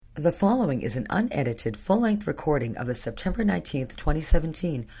The following is an unedited, full-length recording of the September 19th,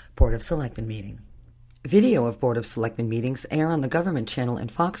 2017 Board of Selectmen meeting. Video of Board of Selectmen meetings air on the government channel in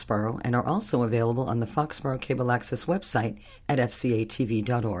Foxborough and are also available on the Foxborough Cable Access website at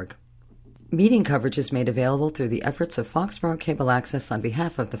fcatv.org. Meeting coverage is made available through the efforts of Foxborough Cable Access on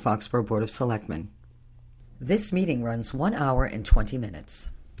behalf of the Foxborough Board of Selectmen. This meeting runs 1 hour and 20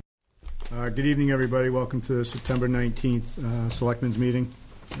 minutes. Good evening, everybody. Welcome to the September 19th Selectmen's meeting.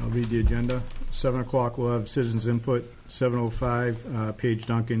 I'll read the agenda. 7 o'clock, we'll have citizens input. 7:05, Paige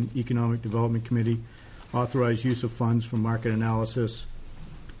Duncan, Economic Development Committee, authorized use of funds for market analysis.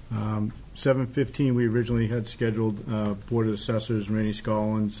 7:15, we originally had scheduled Board of Assessors, Randy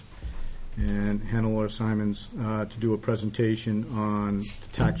Scollins and Hannah Simons to do a presentation on the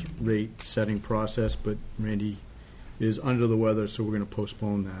tax rate setting process, but Randy is under the weather, so we're going to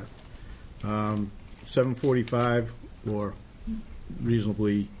postpone that. 7:45, or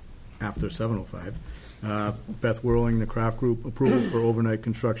reasonably after 7:05, Beth Whirling, the Craft Group, approval for overnight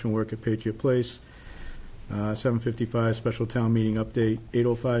construction work at Patriot Place. 7:55, special town meeting update.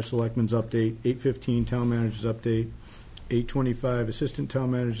 8:05, selectmen's update. 8:15, town manager's update. 8:25, assistant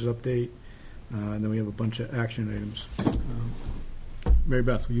town manager's update. And then we have a bunch of action items. Mary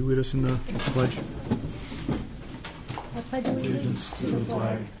Beth, will you lead us in the pledge? I pledge allegiance to the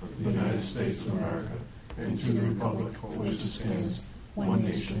flag of the United States of America and to the republic for which it stands, one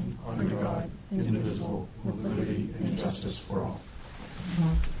nation, under God, indivisible, with liberty and justice for all.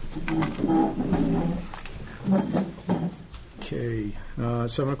 Okay,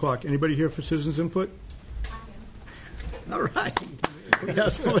 7 o'clock. Anybody here for citizens input? All right. We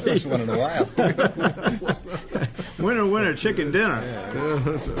have somebody. First one in a while. Winner, chicken dinner. Yeah,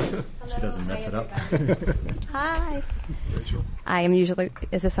 that's right. She doesn't mess it up. Hi. Rachel. I am usually,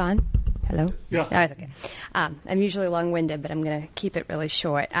 is this on? Hello? Yeah. Oh, it's okay. I'm usually long-winded, but I'm going to keep it really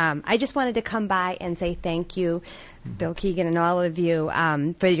short. I just wanted to come by and say thank you, Bill Keegan and all of you,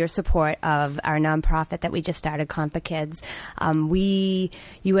 for your support of our nonprofit that we just started, Compa Kids. You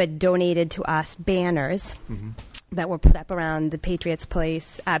had donated to us banners. Mm-hmm. That were put up around the Patriots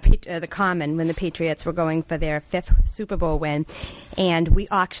Place, the Common, when the Patriots were going for their 5th Super Bowl win. And we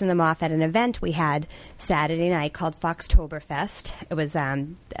auctioned them off at an event we had Saturday night called Foxtoberfest. It was up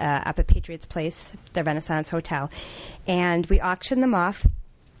at Patriots Place, the Renaissance Hotel. And we auctioned them off,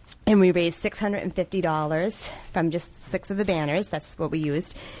 and we raised $650 from just 6 of the banners. That's what we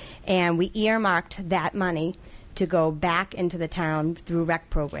used. And we earmarked that money to go back into the town through rec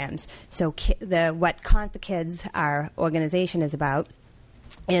programs. So what Compa Kids, our organization, is about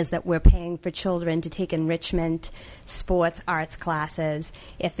is that we're paying for children to take enrichment, sports, arts classes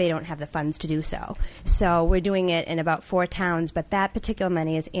if they don't have the funds to do so. So we're doing it in about 4 towns, but that particular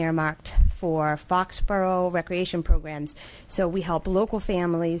money is earmarked for Foxborough recreation programs. So we help local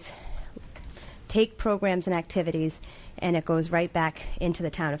families take programs and activities, and it goes right back into the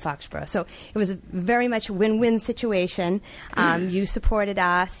town of Foxborough. So it was a very much a win-win situation. You supported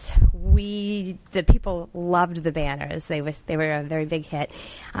us. The people loved the banners. They were a very big hit.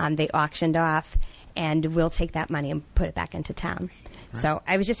 They auctioned off, and we'll take that money and put it back into town. Right. So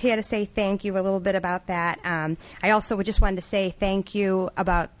I was just here to say thank you a little bit about that. I also just wanted to say thank you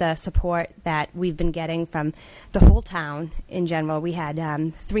about the support that we've been getting from the whole town in general. We had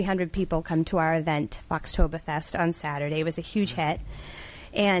 300 people come to our event, Foxtoberfest, on Saturday. It was a huge hit.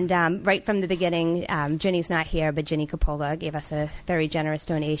 And right from the beginning, Ginny's not here, but Ginny Coppola gave us a very generous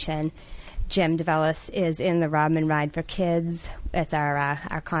donation. Jim DeVellis is in the Rodman Ride for Kids. It's our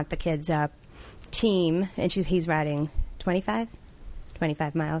Compa Kids team, and he's riding 25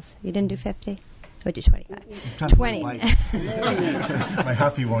 miles. You didn't do 50? Or do 25? 20. My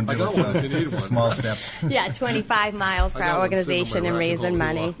Huffy won't do it. So if you need one. Small steps. Yeah, 25 miles for our organization and raising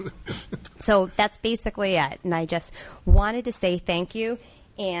money. So that's basically it. And I just wanted to say thank you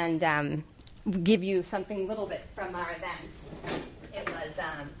and give you something a little bit from our event. It was,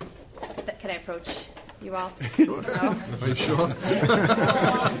 can I approach you all? Sure. No? Are you sure?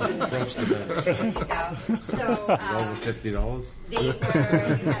 Approach the back. There you go. So, Over $50? you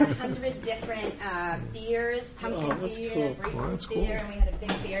had 100 different beers, pumpkin beer, grapefruit beer, and we had a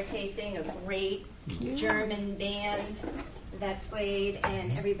big beer tasting, a great German band that played,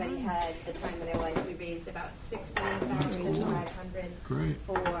 and everybody had the time of their life. We raised about $16,500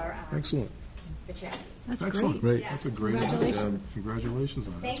 for Excellent. the charity. That's Excellent. great. Yeah. That's a great Congratulations. Congratulations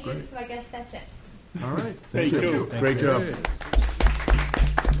on it. Thank That's you. great. So I guess that's it. All right. Thank you. Great job.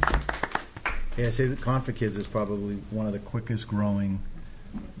 Yeah, I say that Compa Kids is probably one of the quickest growing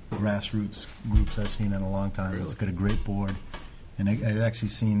grassroots groups I've seen in a long time. Really? It's got a great board. And I've actually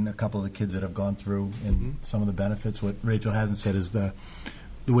seen a couple of the kids that have gone through and some of the benefits. What Rachel hasn't said is the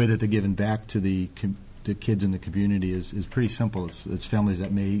the way that they're giving back to the kids in the community is pretty simple. It's families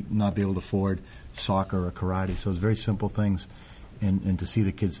that may not be able to afford soccer or karate, so it's very simple things. And to see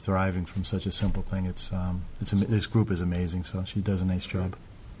the kids thriving from such a simple thing, this group is amazing. So she does a nice job.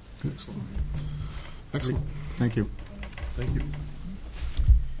 Excellent. Excellent. Thank you. Thank you.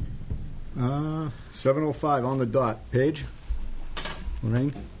 7:05 on the dot. Paige?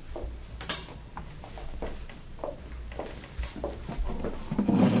 Lorraine?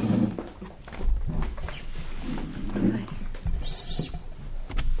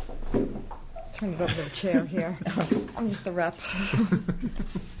 Turn it over to the chair here. I'm just the rep.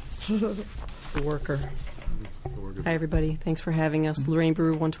 The worker. Hi, everybody. Thanks for having us. Lorraine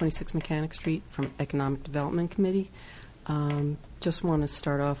Brewer, 126 Mechanic Street from Economic Development Committee. Just want to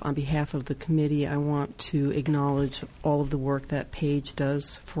start off on behalf of the committee. I want to acknowledge all of the work that Paige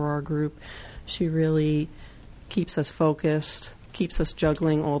does for our group. She really keeps us focused, keeps us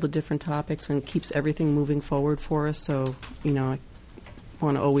juggling all the different topics, and keeps everything moving forward for us. So, I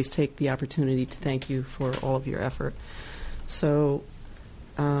want to always take the opportunity to thank you for all of your effort. So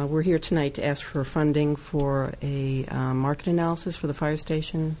we're here tonight to ask for funding for a market analysis for the fire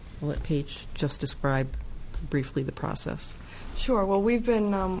station. I'll let Paige just describe briefly the process. Sure. Well, we've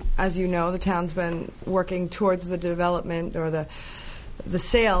been, as you know, the town's been working towards the development or the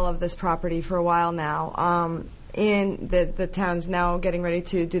sale of this property for a while now. The town's now getting ready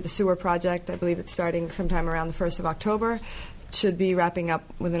to do the sewer project. I believe it's starting sometime around the 1st of October. Should be wrapping up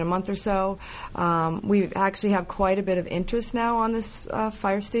within a month or so. We actually have quite a bit of interest now on this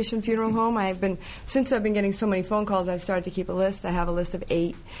fire station funeral home. Since I've been getting so many phone calls, I've started to keep a list. I have a list of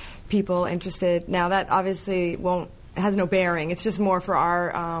 8 people interested. Now that obviously has no bearing. It's just more for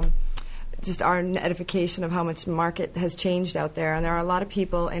our edification of how much the market has changed out there. And there are a lot of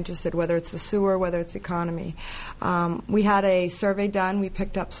people interested, whether it's the sewer, whether it's the economy. We had a survey done. We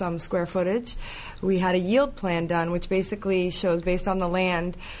picked up some square footage. We had a yield plan done, which basically shows, based on the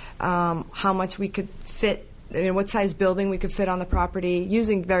land, how much we could fit, what size building we could fit on the property,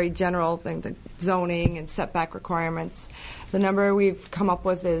 using very general things, the zoning and setback requirements. The number we've come up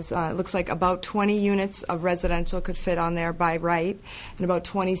with is, it looks like about 20 units of residential could fit on there by right, and about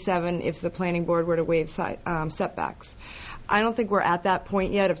 27 if the planning board were to waive setbacks. I don't think we're at that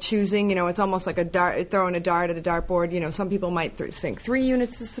point yet of choosing. It's almost like throwing a dart at a dartboard. Some people might think 3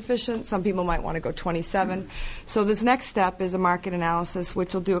 units is sufficient. Some people might want to go 27. So this next step is a market analysis,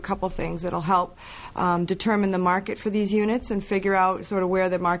 which will do a couple things. It'll help determine the market for these units and figure out sort of where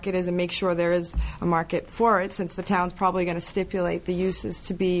the market is and make sure there is a market for it, since the town's probably going to stipulate the uses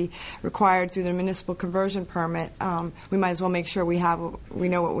to be required through the municipal conversion permit. We might as well make sure we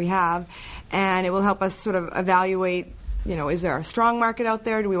know what we have, and it will help us sort of evaluate. Is there a strong market out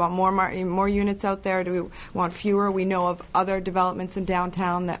there? Do we want more units out there? Do we want fewer? We know of other developments in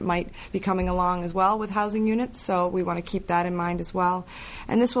downtown that might be coming along as well with housing units, so we want to keep that in mind as well.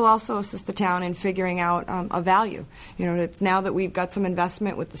 And this will also assist the town in figuring out a value. It's now that we've got some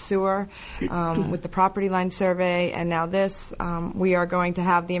investment with the sewer, with the property line survey, and now this, we are going to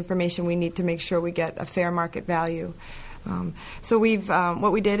have the information we need to make sure we get a fair market value. So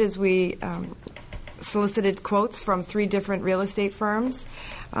what we did is we solicited quotes from 3 different real estate firms,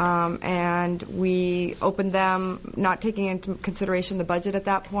 and we opened them, not taking into consideration the budget at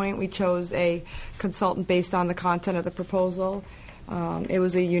that point. We chose a consultant based on the content of the proposal. It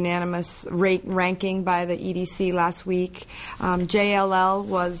was a unanimous ranking by the EDC last week. JLL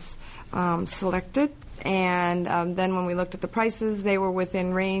was selected, and then when we looked at the prices, they were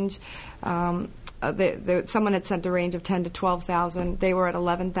within range. Someone had sent a range of $10,000 to $12,000. They were at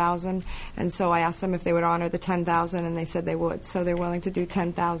 $11,000, and so I asked them if they would honor the $10,000, and they said they would. So they're willing to do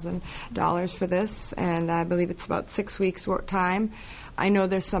 $10,000 for this, and I believe it's about 6 weeks' time. I know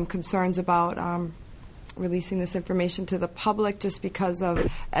there's some concerns about releasing this information to the public just because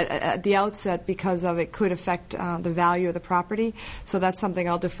of, at the outset, because of it could affect the value of the property. So that's something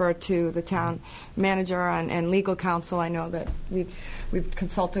I'll defer to the town manager and legal counsel. I know that we've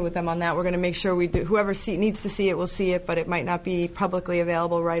consulted with them on that. We're going to make sure we do. Whoever needs to see it will see it, but it might not be publicly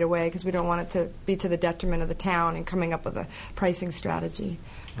available right away because we don't want it to be to the detriment of the town in coming up with a pricing strategy.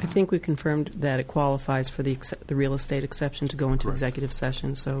 I think we confirmed that it qualifies for the real estate exception to go into executive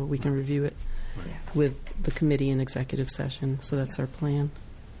session, so we can review it with the committee in executive session. So that's our plan.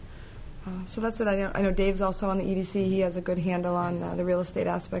 So that's it. I know Dave's also on the EDC. He has a good handle on the real estate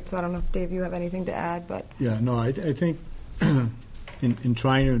aspect, so I don't know if, Dave, you have anything to add. But yeah, no, I think in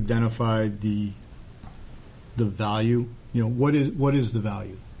trying to identify the value, what is the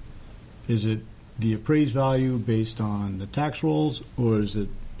value? Is it the appraised value based on the tax rolls, or is it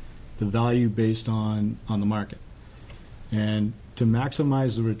the value based on the market? And to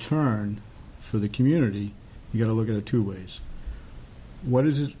maximize the return for the community, you got to look at it two ways. What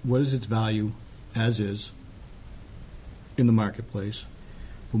is its value as is in the marketplace?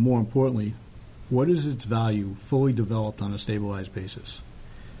 But more importantly, what is its value fully developed on a stabilized basis?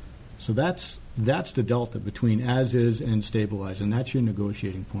 So that's the delta between as is and stabilized, and that's your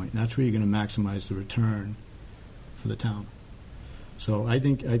negotiating point. And that's where you're going to maximize the return for the town. So I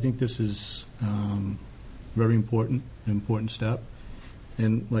think this is very important, an important step.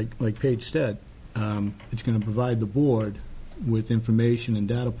 And like Paige said, it's going to provide the board with information and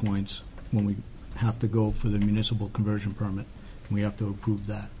data points when we have to go for the municipal conversion permit. We have to approve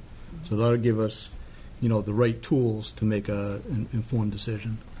that. So that'll give us, the right tools to make an informed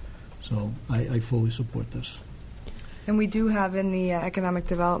decision. So I fully support this. And we do have in the Economic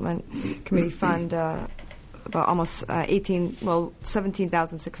Development Committee fund about almost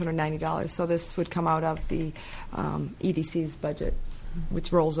 $17,690. So this would come out of the EDC's budget,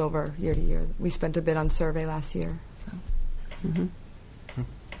 which rolls over year to year. We spent a bit on survey last year. So. Mm-hmm.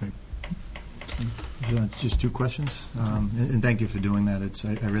 Just two questions, and thank you for doing that.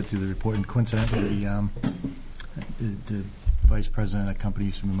 I read through the report, and coincidentally, the vice president of that company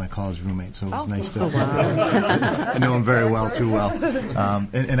used to be my college roommate, so it was nice to I know him very well, too well.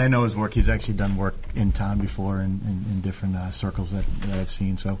 And I know his work. He's actually done work in town before in different circles that I've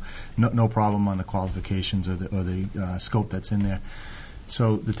seen, so no problem on the qualifications or the scope that's in there.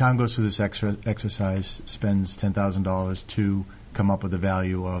 So the town goes through this exercise, spends $10,000 to come up with a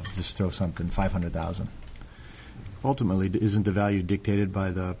value of, just throw something, $500,000. Ultimately, isn't the value dictated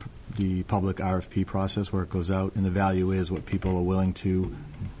by the public RFP process where it goes out, and the value is what people are willing to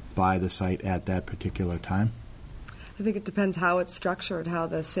buy the site at that particular time? I think it depends how it's structured, how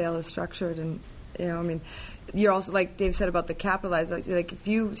the sale is structured, and you're also, like Dave said about the capitalized, like if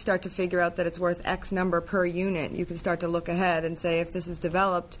you start to figure out that it's worth X number per unit, you can start to look ahead and say, if this is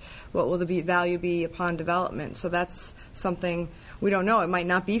developed, what will the value be upon development? So that's something we don't know. It might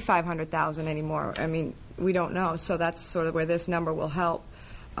not be $500,000 anymore. I mean, we don't know. So that's sort of where this number will help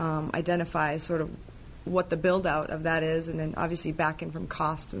identify sort of what the build out of that is, and then obviously back in from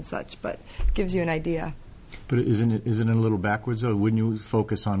costs and such, but it gives you an idea. But isn't it a little backwards, though? Wouldn't you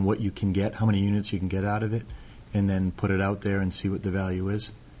focus on what you can get, how many units you can get out of it, and then put it out there and see what the value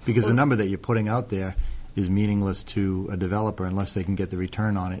is? Because the number that you're putting out there is meaningless to a developer unless they can get the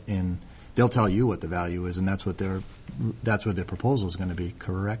return on it, and they'll tell you what the value is, and that's what their proposal is going to be,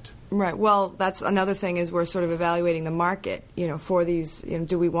 correct? Right. Well, that's another thing is we're sort of evaluating the market, for these,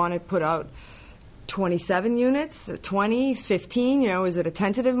 do we want to put out 27 units, 20, 15, is it a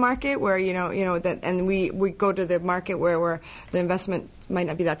tentative market where, that, and we go to the market where the investment might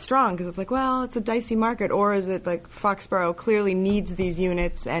not be that strong because it's like, well, it's a dicey market, or is it like Foxborough clearly needs these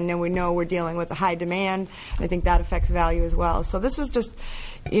units and then we know we're dealing with a high demand, and I think that affects value as well. So this is just,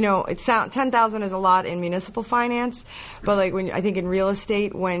 it's $10,000 is a lot in municipal finance, but like I think in real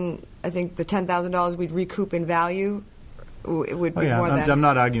estate, when I think the $10,000 we'd recoup in value, it would be more than. I'm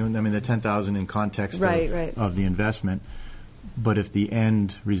not arguing. I mean, the $10,000 in context of the investment, but if the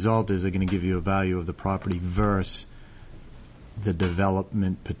end result is they're going to give you a value of the property versus the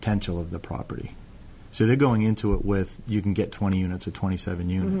development potential of the property, so they're going into it with you can get 20 units or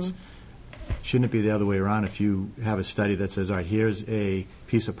 27 units. Mm-hmm. Shouldn't it be the other way around? If you have a study that says, all right, here's a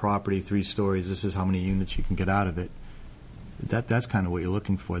piece of property, 3 stories, this is how many units you can get out of it. That's kind of what you're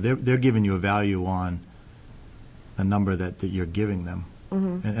looking for. They're giving you a value on a number that you're giving them.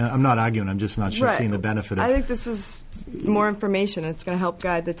 Mm-hmm. And I'm not arguing. I'm just not seeing the benefit of it. I think this is more information. It's going to help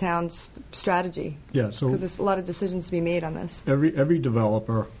guide the town's strategy. Yeah, so because there's a lot of decisions to be made on this. Every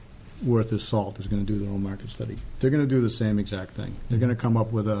developer worth his salt is going to do their own market study. They're going to do the same exact thing. They're going to come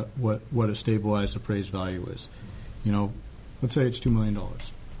up with what a stabilized appraised value is. Let's say it's $2 million.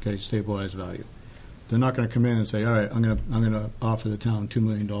 Okay, stabilized value. They're not going to come in and say, all right, I'm going to offer the town $2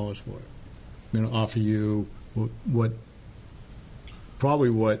 million for it. I'm going to offer you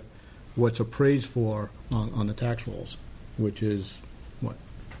what's appraised for on the tax rolls, which is what,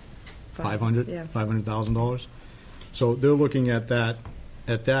 $500,000. So they're looking at that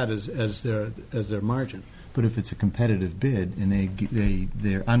as their margin. But if it's a competitive bid and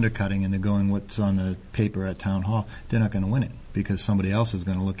they're undercutting and they're going what's on the paper at town hall, they're not going to win it because somebody else is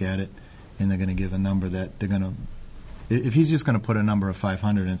going to look at it and they're going to give a number that they're going to. If he's just going to put a number of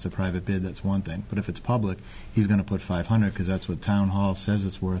 500 and it's a private bid, that's one thing. But if it's public, he's going to put 500 because that's what town hall says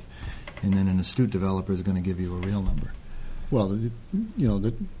it's worth, and then an astute developer is going to give you a real number. Well,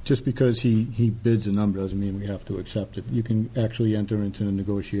 just because he bids a number doesn't mean we have to accept it. You can actually enter into a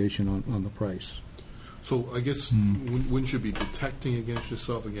negotiation on the price. So I guess wouldn't you be protecting against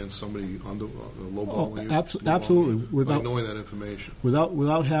yourself against somebody lowballing you? Absolutely. By knowing that information.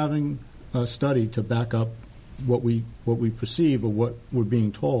 Without having a study to back up what we perceive or what we're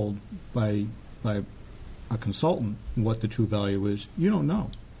being told by a consultant what the true value is, you don't know.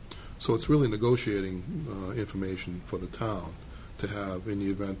 So it's really negotiating information for the town to have in the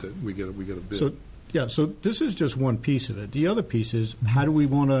event that we get a bid. So this is just one piece of it. The other piece is how do we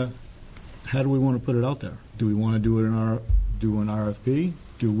want to put it out there? Do we want to do an RFP?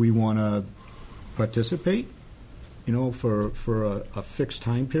 Do we want to participate? For a fixed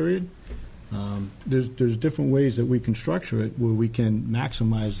time period. There's different ways that we can structure it where we can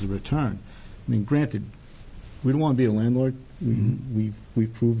maximize the return. I mean, granted, we don't want to be a landlord.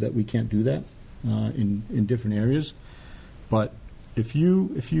 We've proved that we can't do that in different areas. But if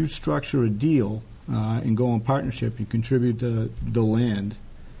you structure a deal and go in partnership, you contribute the land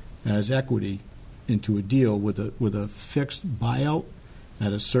as equity into a deal with a fixed buyout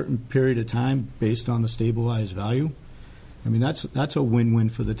at a certain period of time based on the stabilized value. I mean, that's a win-win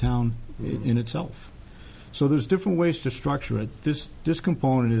for the town in itself. So there's different ways to structure it. This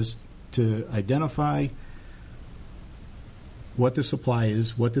component is to identify what the supply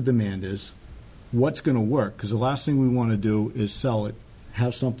is, what the demand is, what's going to work, because the last thing we want to do is sell it,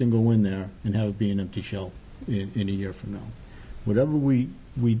 have something go in there, and have it be an empty shell in a year from now. Whenever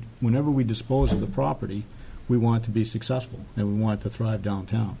we dispose of the property, we want it to be successful, and we want it to thrive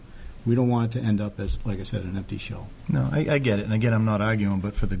downtown. We don't want it to end up as, like I said, an empty shell. No, I get it. And again, I'm not arguing,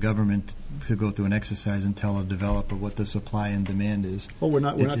 but for the government to go through an exercise and tell a developer what the supply and demand is. Well, we're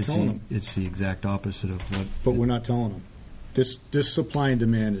not telling them. It's the exact opposite of what. But we're not telling them. This supply and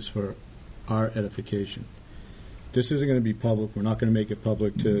demand is for our edification. This isn't going to be public. We're not going to make it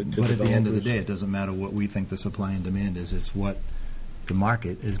public to But developers. at the end of the day, it doesn't matter what we think the supply and demand is. It's what the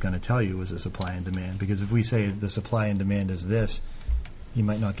market is going to tell you is the supply and demand. Because if we say the supply and demand is this, you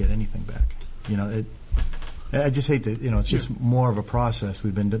might not get anything back. I just hate to, it's just more of a process.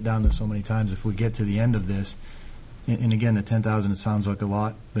 We've been down this so many times. If we get to the end of this, and again, the 10,000, it sounds like a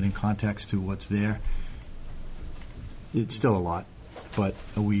lot, but in context to what's there, it's still a lot. But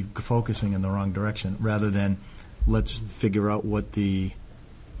are we focusing in the wrong direction rather than let's figure out what the,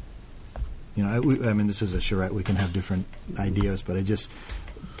 I mean, this is a charrette. We can have different ideas, but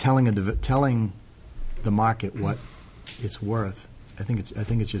telling the market what it's worth, I think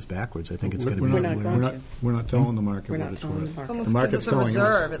it's just backwards. I think it's going to be. We're not telling the market what it's worth. It almost gives us a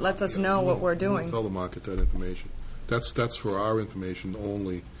reserve. It lets us know what we're doing. Tell the market that information. That's for our information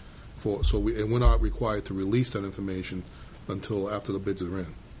only. And we're not required to release that information until after the bids are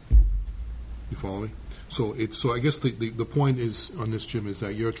in. You follow me? So I guess the point is on this, Jim, is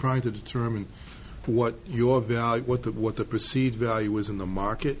that you're trying to determine what your value, what the perceived value is in the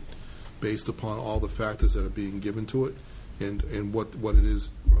market, based upon all the factors that are being given to it. And what it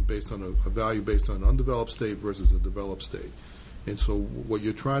is based on a value based on an undeveloped state versus a developed state. And so what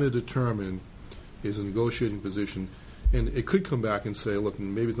you're trying to determine is a negotiating position. And it could come back and say, look,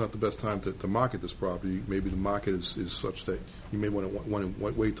 maybe it's not the best time to market this property. Maybe the market is such that you may want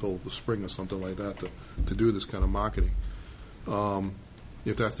to wait till the spring or something like that to do this kind of marketing.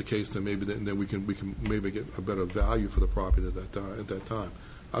 If that's the case, then maybe then we can maybe get a better value for the property at that time.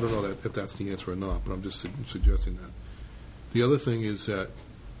 I don't know if that's the answer or not, but I'm just suggesting that. The other thing is that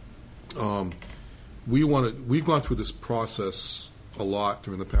we've gone through this process a lot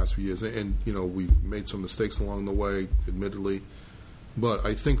during the past few years, and we've made some mistakes along the way, admittedly. But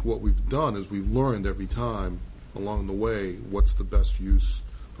I think what we've done is we've learned every time along the way what's the best use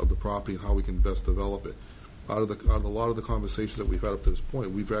of the property and how we can best develop it. Out of a lot of the conversations that we've had up to this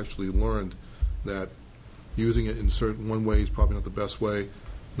point, we've actually learned that using it in one way is probably not the best way.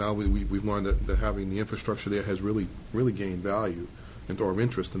 Now we've learned that having the infrastructure there has really gained value or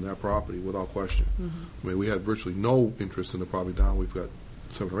interest in that property without question. Mm-hmm. I mean, we had virtually no interest in the property down. We've got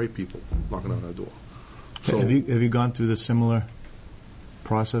 7 or 8 people knocking on our door. So, have you gone through this similar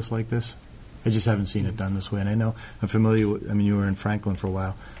process like this? I just haven't seen it done this way. And I know I'm familiar with, you were in Franklin for a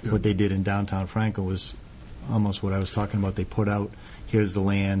while. Yeah. What they did in downtown Franklin was almost what I was talking about. They put out, here's the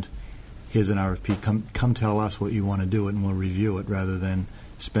land, here's an RFP, come tell us what you want to do it and we'll review it, rather than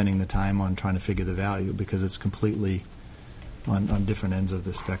spending the time on trying to figure the value, because it's completely on different ends of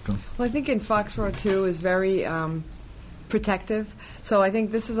the spectrum. Well, I think in Foxborough, too, is very protective. So I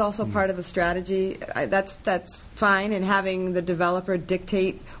think this is also part of the strategy. That's fine, and having the developer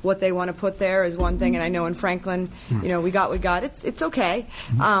dictate what they want to put there is one thing. And I know in Franklin, we got. It's okay.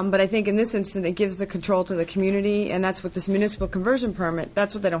 But I think in this instance, it gives the control to the community, and that's what this municipal conversion permit,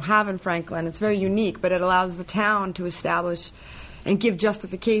 that's what they don't have in Franklin. It's very unique, but it allows the town to establish and give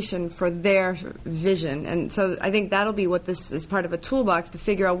justification for their vision. And so I think that'll be what this is, part of a toolbox to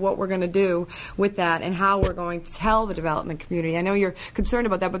figure out what we're going to do with that and how we're going to tell the development community. I know you're concerned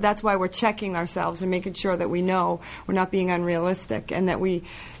about that, but that's why we're checking ourselves and making sure that we know we're not being unrealistic, and that we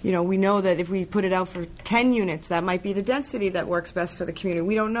know that if we put it out for 10 units, that might be the density that works best for the community.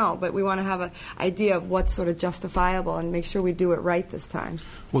 We don't know, but we want to have an idea of what's sort of justifiable and make sure we do it right this time.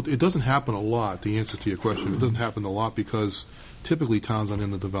 Well, it doesn't happen a lot, the answer to your question. It doesn't happen a lot because typically towns aren't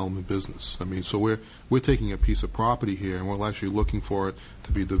in the development business. I mean, so we're taking a piece of property here, and we're actually looking for it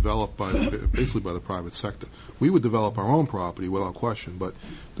to be developed basically by the private sector. We would develop our own property without question, but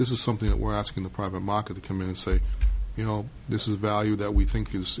this is something that we're asking the private market to come in and say, this is value that we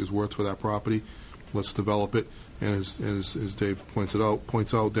think is worth for that property. Let's develop it. And as Dave points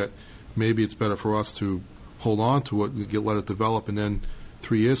out that maybe it's better for us to hold on to it, let it develop, and then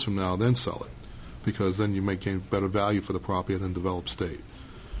 3 years from now, then sell it, because then you may gain better value for the property in a developed state.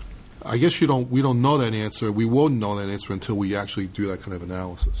 I guess we don't know that answer. We won't know that answer until we actually do that kind of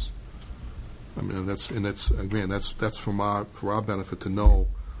analysis. I mean, that's for our benefit to know,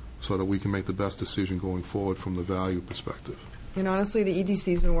 so that we can make the best decision going forward from the value perspective. And honestly, the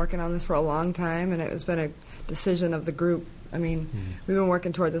EDC's been working on this for a long time, and it has been a decision of the group. I mean, we've been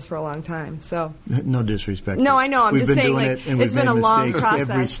working toward this for a long time. So no disrespect. No, I know. I'm we've just saying, doing like, it, and it's been a long process.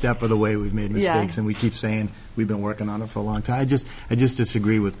 Every step of the way, we've made mistakes, and we keep saying we've been working on it for a long time. I just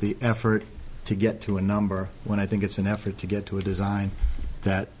disagree with the effort to get to a number when I think it's an effort to get to a design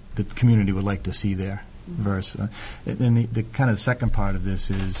that the community would like to see there. Versus, and the kind of the second part of this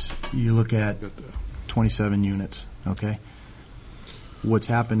is you look at 27 units. Okay. What's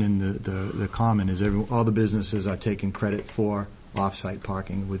happened in the common is all the businesses are taking credit for off-site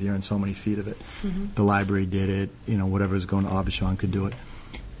parking with you're in so many feet of it. Mm-hmm. The library did it. Whatever's going to Aubuchon could do it.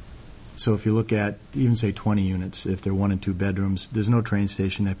 So if you look at even say 20 units, if they're 1 and 2 bedrooms, there's no train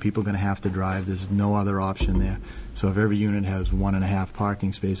station there. People are going to have to drive. There's no other option there. So if every unit has 1.5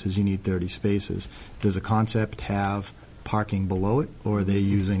 parking spaces, you need 30 spaces. Does a concept have parking below it, or are they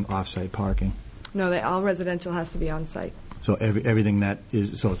using off-site parking? No, all residential has to be on-site. So everything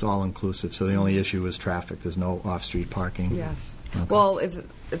so it's all inclusive. So the only issue is traffic. There's no off-street parking. Yes. Okay. Well,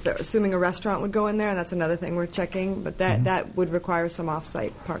 if they're assuming a restaurant would go in there, and that's another thing we're checking, but that would require some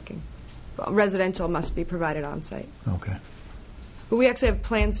off-site parking. Residential must be provided on-site. Okay. But we actually have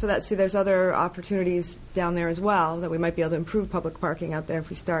plans for that. See, there's other opportunities down there as well that we might be able to improve public parking out there if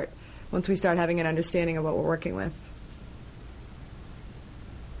once we start having an understanding of what we're working with.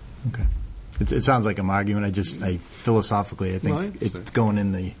 Okay. It sounds like I'm arguing. I philosophically, I think it's going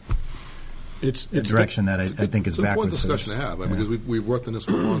in the direction that I think is backwards. It's an important discussion to have, because we've worked on this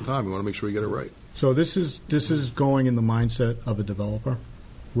for a long time. We want to make sure we get it right. So this is going in the mindset of a developer,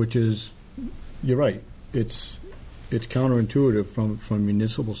 which is, you're right. It's counterintuitive from a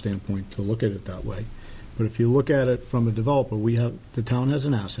municipal standpoint to look at it that way. But if you look at it from a developer, the town has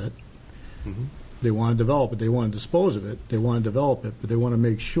an asset. Mm-hmm. They want to develop it. They want to dispose of it. They want to develop it, but they want to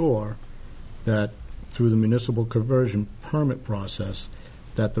make sure that through the municipal conversion permit process,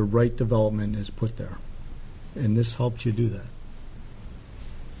 that the right development is put there. And this helps you do that.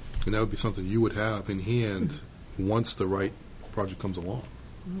 And that would be something you would have in hand once the right project comes along.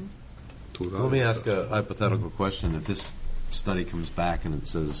 Mm-hmm. So let me ask a hypothetical question. If this study comes back and it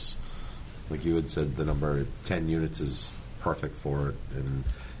says, like you had said, the number 10 units is perfect for it,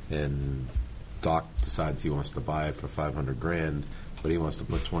 and Doc decides he wants to buy it for $500,000, but he wants to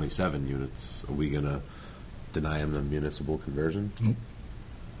put 27 units, are we going to deny him the municipal conversion? Nope.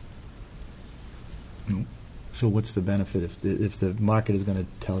 Nope. So what's the benefit if the market is going to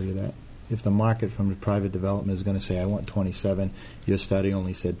tell you that? If the market from the private development is going to say, I want 27, your study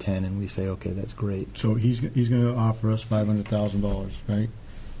only said 10, and we say, okay, that's great. So he's going to offer us $500,000, right?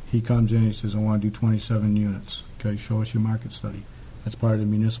 He comes in and he says, I want to do 27 units. Okay, show us your market study. That's part of the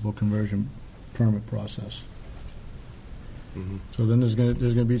municipal conversion permit process. Mm-hmm. So then there's going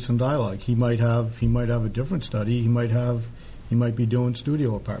to be some dialogue. He might have a different study. He might be doing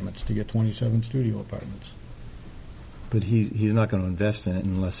studio apartments to get 27 studio apartments. But he's not going to invest in it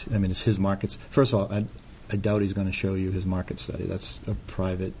unless, it's his markets. First of all, I doubt he's going to show you his market study. That's a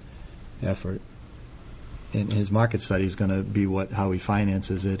private effort. And his market study is going to be how he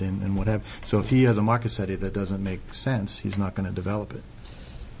finances it and what have. So if he has a market study that doesn't make sense, he's not going to develop it.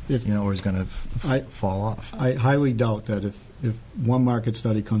 Or he's going to fall off. I highly doubt that if one market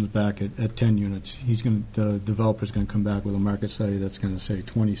study comes back at 10 units, the developer's going to come back with a market study that's going to say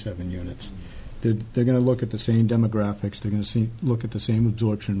 27 units. They're going to look at the same demographics. They're going to look at the same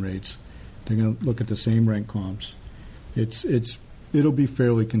absorption rates. They're going to look at the same rent comps. It's it'll be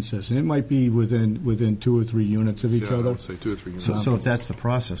fairly consistent. It might be within 2 or 3 units of each I other. would say 2 or 3 units. So if that's the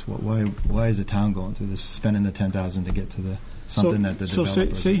process, why is the town going through this, spending the $10,000 to get to the something that the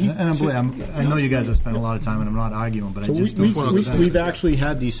developers? I know you guys have spent a lot of time, and I'm not arguing, but So I just we, don't. we've actually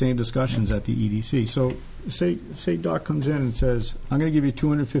had these same discussions at the EDC. So say Doc comes in and says, I'm going to give you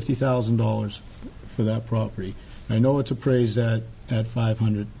 $250,000 for that property. I know it's appraised at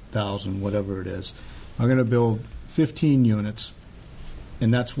 $500,000, whatever it is. I'm going to build 15 units,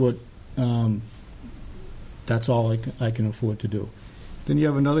 and that's what that's all I can afford to do. Then you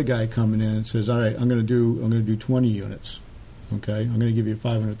have another guy coming in and says, all right, I'm going to do 20 units. Okay, I'm going to give you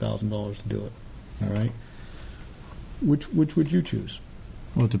 $500,000 to do it. All right. Which would you choose?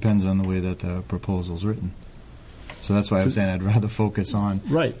 Well, it depends on the way that the proposal's written. So that's why I'm saying I'd rather focus on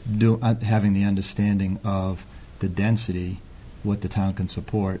having the understanding of the density, what the town can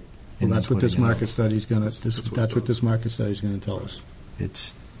support. Well, that's what this market study is going to. That's what this market study is going to tell us.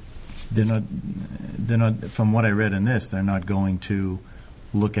 They're not. From what I read in this, they're not going to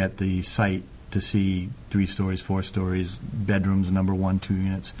look at the site to see 3 stories, 4 stories, bedrooms, number 1, 2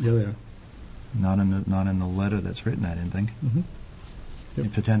 units. Yeah, they are. Not in the letter that's written, I didn't think. Mm-hmm. Yep.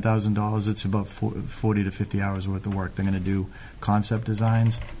 And for $10,000, it's about 40 to 50 hours worth of work. They're going to do concept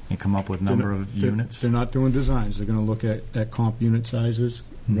designs and come up with number of units. They're not doing designs. They're going to look at comp unit sizes,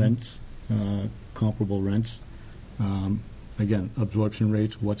 rents, comparable rents. Again, absorption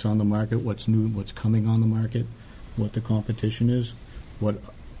rates, what's on the market, what's new, what's coming on the market, what the competition is, what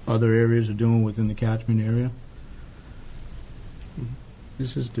other areas are doing within the catchment area.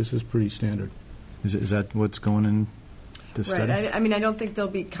 This is pretty standard. Is that what's going in this study? Right. I mean, I don't think they'll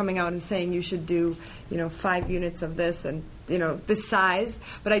be coming out and saying you should do, 5 units of this and, this size.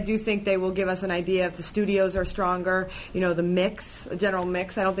 But I do think they will give us an idea if the studios are stronger, the mix, the general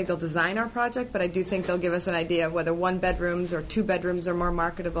mix. I don't think they'll design our project, but I do think they'll give us an idea of whether 1 bedrooms or 2 bedrooms are more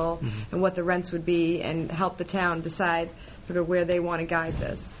marketable and what the rents would be, and help the town decide sort of where they want to guide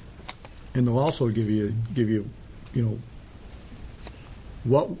this. And they'll also give you,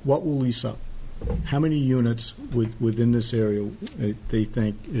 what will lease up. How many units within this area they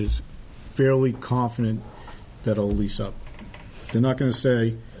think is fairly confident that it'll lease up? They're not going to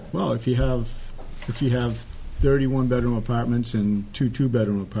say, well, if you have 31 bedroom apartments and 2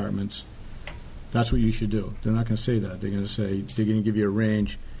 2-bedroom apartments, that's what you should do. They're not going to say that. They're going to give you a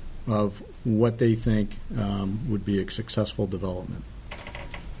range of what they think would be a successful development.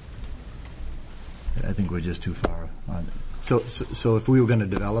 I think we're just too far on it. So if we were going to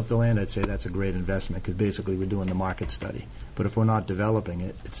develop the land, I'd say that's a great investment, because basically we're doing the market study. But if we're not developing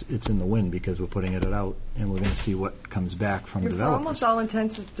it, it's in the wind, because we're putting it out and we're going to see what comes back from You're developers. for almost all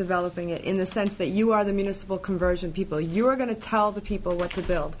intents is developing it, in the sense that you are the municipal conversion people. You are going to tell the people what to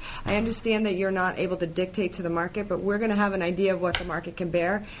build. I understand that you're not able to dictate to the market, but we're going to have an idea of what the market can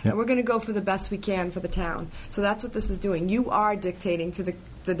bear, and we're going to go for the best we can for the town. So that's what this is doing. You are dictating to the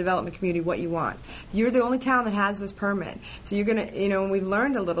development community what you want. You're the only town that has this permit. So you're going to, and we've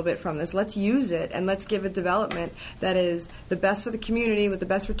learned a little bit from this. Let's use it, and let's give a development that is the best for the community with the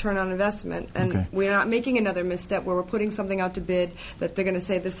best return on investment. And we're not making another misstep where we're putting something out to bid that they're going to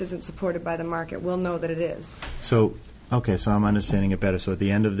say this isn't supported by the market. We'll know that it is. So I'm understanding it better. So at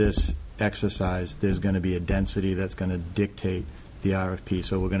the end of this exercise, there's going to be a density that's going to dictate the RFP.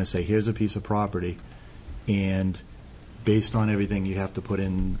 So we're going to say, here's a piece of property, and based on everything, you have to put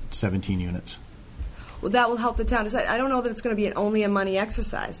in 17 units. Well, that will help the town decide. I don't know that it's going to be only a money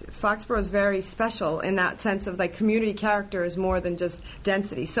exercise. Foxborough is very special in that sense of community character is more than just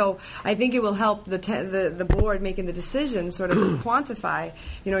density. So I think it will help the board making the decision sort of quantify.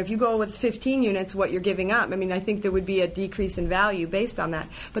 If you go with 15 units, what you're giving up. I mean, I think there would be a decrease in value based on that.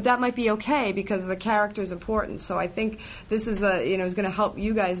 But that might be okay because the character is important. So I think this is is going to help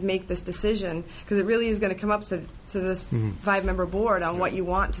you guys make this decision, because it really is going to come up to this 5-member board on what you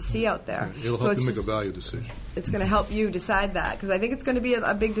want to see out there. It'll help you make a value decision. It's going to help you decide that, because I think it's going to be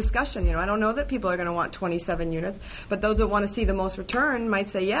a big discussion. I don't know that people are going to want 27 units, but those that want to see the most return might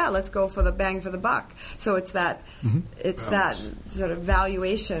say, yeah, let's go for the bang for the buck. So it's that that sort of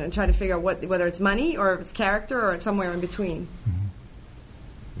valuation, and try to figure out whether it's money or if it's character or it's somewhere in between.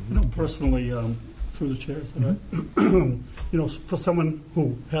 Personally, through the chair, for someone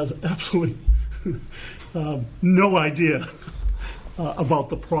who has absolutely no idea about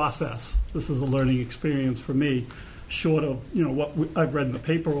the process, this is a learning experience for me, short of what I've read in the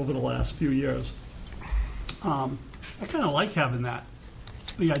paper over the last few years. I kind of like having that,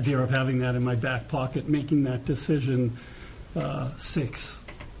 the idea of having that in my back pocket, making that decision 6,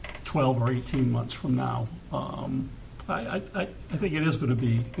 12, or 18 months from now. I think it is going to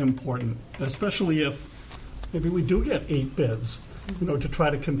be important, especially if maybe we do get 8 bids. to try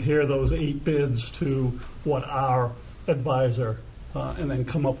to compare those 8 bids to what our advisor, and then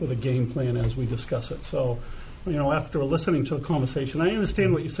come up with a game plan as we discuss it. So, after listening to the conversation, I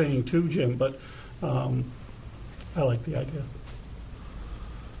understand what you're saying too, Jim, but I like the idea.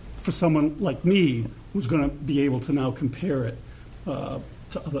 For someone like me who's going to be able to now compare it to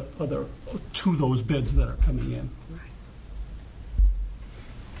those bids that are coming in.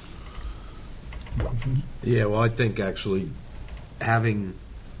 Yeah, well, I think actually having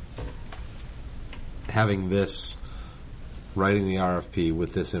this, writing the RFP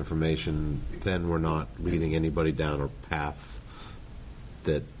with this information, then we're not leading anybody down a path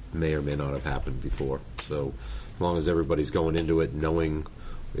that may or may not have happened before. So as long as everybody's going into it knowing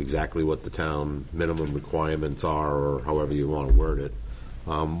exactly what the town minimum requirements are, or however you want to word it.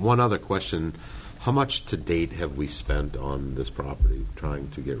 One other question, how much to date have we spent on this property trying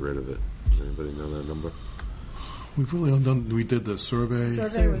to get rid of it? Does anybody know that number? We've really done. We did the survey.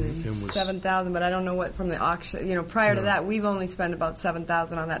 Survey was 7,000, but I don't know what from the auction. Prior to that, we've only spent about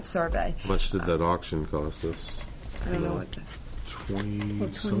 7,000 on that survey. How much did that auction cost us? I don't know what. About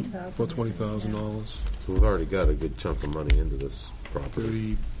 $20,000. So we've already got a good chunk of money into this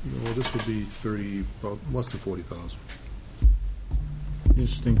property. This would be about less than 40,000. The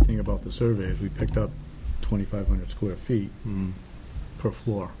interesting thing about the survey is we picked up 2,500 square feet per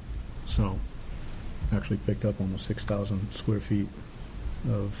floor. So actually picked up almost 6,000 square feet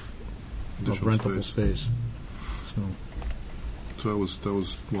of rentable space. So that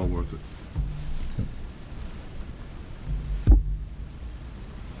was well worth it.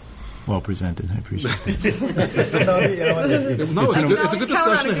 Well presented. I appreciate it. It's a good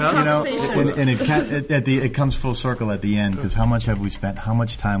discussion to have. And it comes full circle at the end, because how much have we spent? How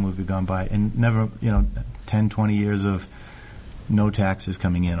much time have we gone by? And never, 10, 20 years of no taxes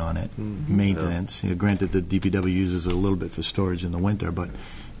coming in on it, maintenance. Granted, the DPW uses it a little bit for storage in the winter, but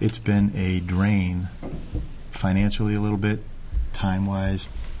it's been a drain financially a little bit, time-wise.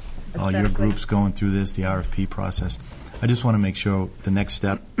 All your groups going through this, the RFP process. I just want to make sure the next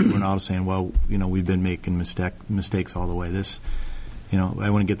step, we're not saying, well, we've been making mistakes all the way. I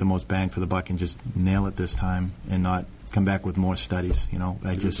want to get the most bang for the buck and just nail it this time and not come back with more studies.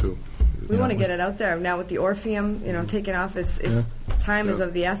 We want to get it out there now with the Orpheum, taking off. It's time is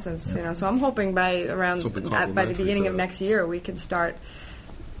of the essence, So I'm hoping by the beginning of next year we can start,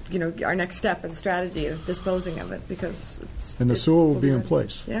 our next step and strategy of disposing of it, because the sewer will be in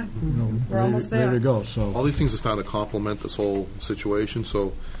place. Yeah, we're almost there. Ready to go. So all these things are starting to complement this whole situation.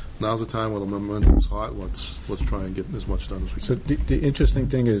 So now's the time when the momentum's hot. Let's try and get as much done as we can. So the interesting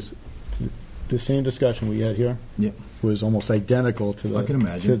thing is, the same discussion we had here was almost identical to the, I can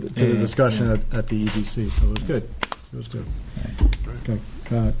imagine. to the discussion at the EDC. So it was good. It was good. Okay.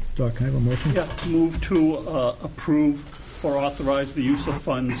 Doc, can I have a motion? Yeah, move to approve or authorize the use of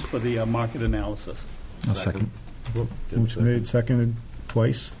funds for the market analysis. I'll second. Motion made, seconded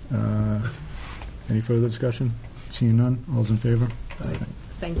twice. Any further discussion? Seeing none, all's in favor? Aye.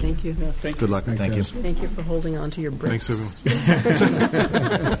 Thank you. Yeah, thank Good luck. Thank you. Thank you for holding on to your bricks. Thanks,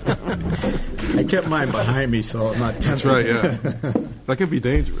 everyone. I kept mine behind me, so I'm not tempted. That's right, yeah. That can be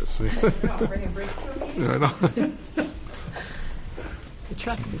dangerous. Bringing bricks to me? Yeah, I know. I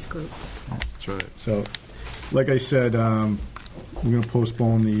trust this group. That's right. So, like I said, we're going to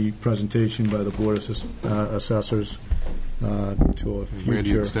postpone the presentation by the Board of Assessors to a future.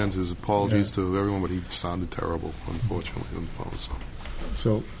 Randy extends his apologies to everyone, but he sounded terrible, unfortunately, on the phone.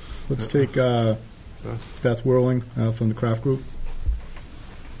 So let's take Beth Whirling from the Craft Group.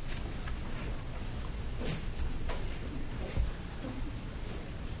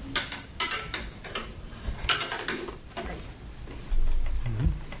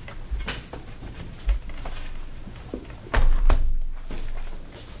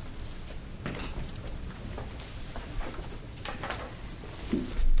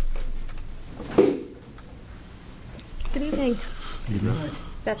 Good evening.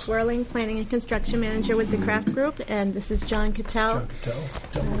 Beth Whirling, Planning and Construction Manager with the Craft Group, and this is John Cattell.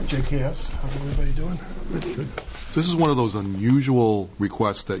 JKS. How's everybody doing? Good. This is one of those unusual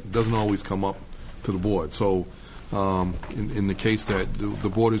requests that doesn't always come up to the board. So in the case that the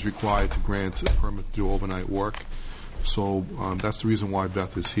board is required to grant a permit to do overnight work, so that's the reason why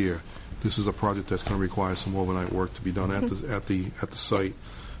Beth is here. This is a project that's going to require some overnight work to be done at the site,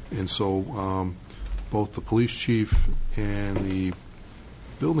 and so both the police chief and the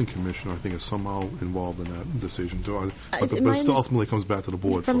building commissioner, I think, is somehow involved in that decision. So but it still ultimately comes back to the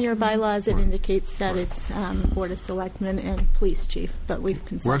board. From your bylaws, it indicates that it's Board of Selectmen and police chief, but we're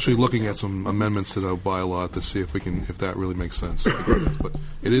actually looking at some amendments to the bylaw to see if that really makes sense. But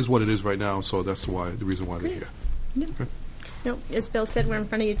it is what it is right now, so that's the reason why they're here. Yeah. Okay. Nope. As Bill said, we're in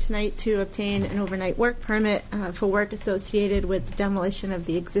front of you tonight to obtain an overnight work permit for work associated with the demolition of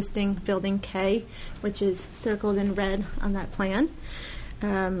the existing Building K, which is circled in red on that plan,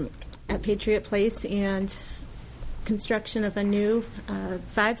 at Patriot Place, and construction of a new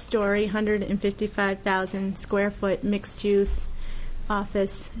 5-story, 155,000 square foot mixed-use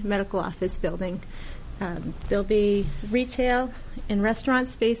medical office building. There'll be retail and restaurant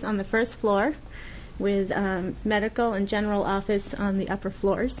space on the first floor, with medical and general office on the upper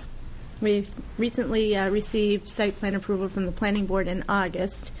floors. We've recently received site plan approval from the Planning Board in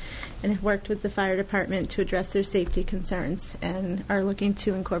August and have worked with the fire department to address their safety concerns and are looking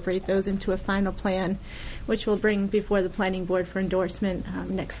to incorporate those into a final plan, which we'll bring before the Planning Board for endorsement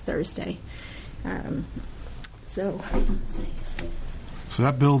next Thursday. So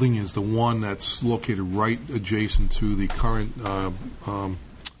that building is the one that's located right adjacent to the current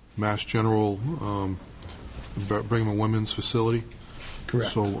Mass General Brigham and Women's facility.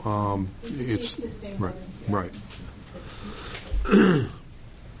 Correct. So it's right.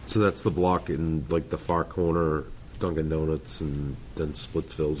 So that's the block in like the far corner, Dunkin' Donuts, and then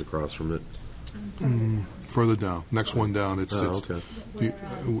Splitsville's across from it. Further down, next one down. It's okay.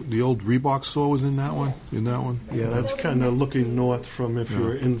 The old Reebok store was in that one. In that one. Yeah, that's kind of looking north from if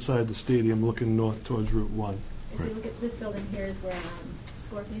you're inside the stadium, looking north towards Route 1. if you look at this building here is where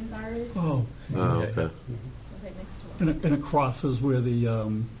Scorpion Bar is. Oh, Okay. So right next to it. and it crosses where the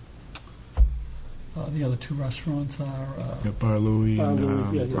other two restaurants are. Bar Louie Bar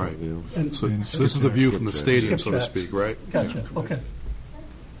and Louie, yeah. Right. And So this is the view from the stadium, so to speak, right? Gotcha. Okay.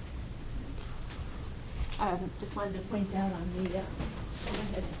 Just wanted to point out on the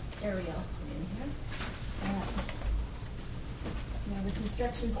overhead aerial in here. Now the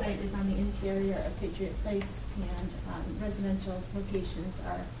construction site is on the interior of Patriot Place, and residential locations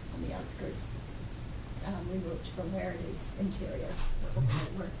are on the outskirts, removed from where it is interior. What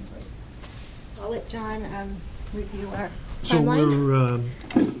we're working with. I'll let John review our So timeline.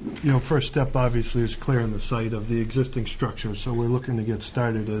 we're, first step obviously is clearing the site of the existing structure. So we're looking to get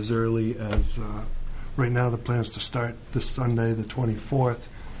started as early as, right now the plan is to start this Sunday, the 24th.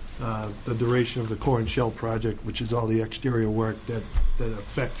 The duration of the core and shell project, which is all the exterior work that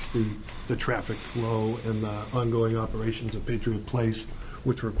affects the traffic flow and the ongoing operations of Patriot Place,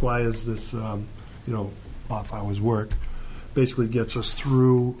 which requires this, off-hours work, basically gets us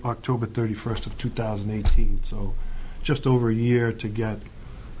through October 31st of 2018. So just over a year to get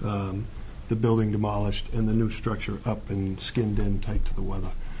the building demolished and the new structure up and skinned in tight to the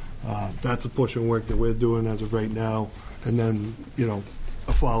weather. That's a portion of work that we're doing as of right now. And then,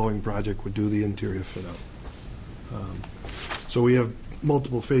 a following project would do the interior fit out. So we have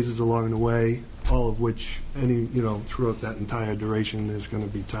multiple phases along the way, all of which throughout that entire duration there's going to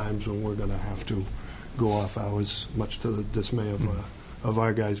be times when we're going to have to go off hours, much to the dismay of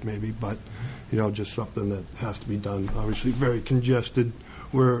our guys maybe, but just something that has to be done. Obviously very congested.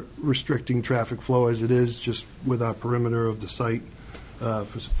 We're restricting traffic flow as it is, just with our perimeter of the site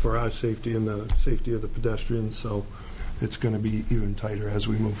for our safety and the safety of the pedestrians. So it's going to be even tighter as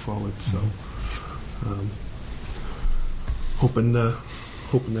we move forward. So hoping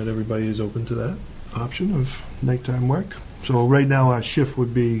that everybody is open to that option of nighttime work. So right now our shift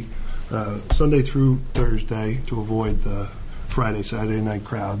would be Sunday through Thursday to avoid the Friday, Saturday night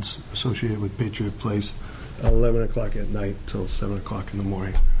crowds associated with Patriot Place, 11 o'clock at night till 7 o'clock in the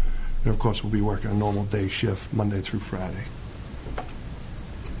morning. And of course we'll be working a normal day shift Monday through Friday.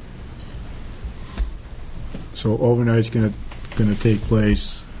 So overnight's going to take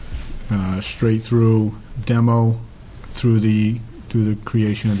place straight through demo through the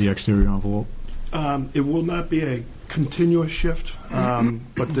creation of the exterior envelope. It will not be a continuous shift,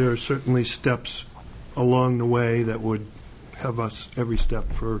 but there are certainly steps along the way that would have us every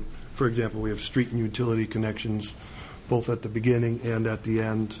step. For example, we have street and utility connections both at the beginning and at the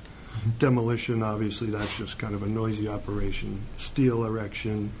end. Demolition, obviously, that's just kind of a noisy operation. Steel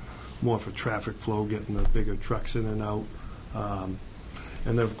erection, more for traffic flow, getting the bigger trucks in and out. And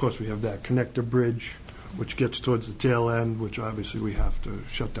then, of course, we have that connector bridge, which gets towards the tail end, which obviously we have to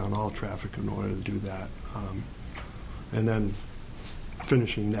shut down all traffic in order to do that. And then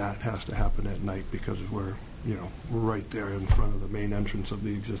finishing that has to happen at night because we're right there in front of the main entrance of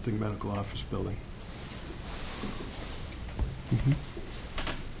the existing medical office building. Mm-hmm.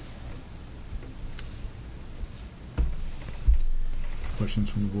 Questions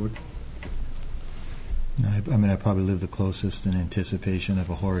from the board? I probably live the closest in anticipation of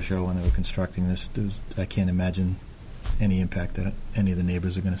a horror show when they were constructing this. I can't imagine any impact that any of the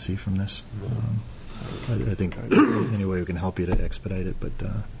neighbors are going to see from this. I think any way we can help you to expedite it, but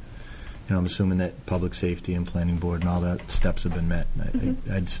I'm assuming that public safety and planning board and all that steps have been met.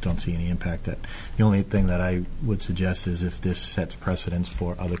 I just don't see any impact. That the only thing that I would suggest is if this sets precedents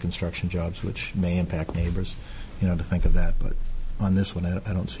for other construction jobs, which may impact neighbors, to think of that. But on this one,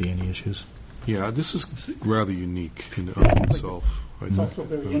 I don't see any issues. Yeah, this is rather unique in itself. It's also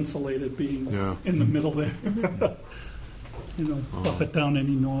very insulated, being in the middle there. Buffet down any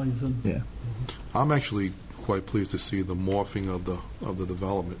noise. And I'm actually quite pleased to see the morphing of the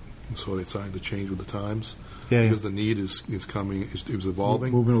development. And so they decided to change with the times. Because the need is coming, is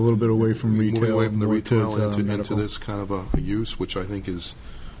evolving. Moving a little bit away from retail. Moving away from the retail towards, into this kind of a use, which I think is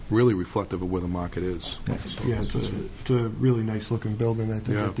really reflective of where the market is. Yeah, it's a really nice looking building. I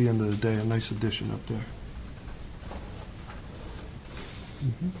think at the end of the day, a nice addition up there.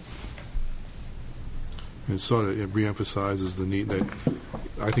 And it reemphasizes the need that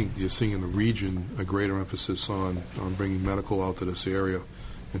I think you're seeing in the region a greater emphasis on bringing medical out to this area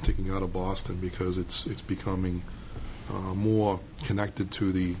and taking out of Boston, because it's becoming more connected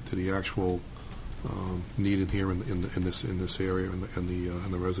to the actual need in here in this area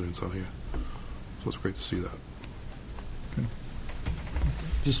and the residents out here. So it's great to see that. Okay.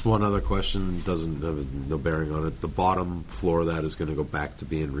 Just one other question, doesn't have no bearing on it. The bottom floor of that is going to go back to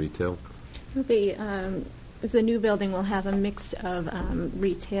being retail? It'll be, the new building will have a mix of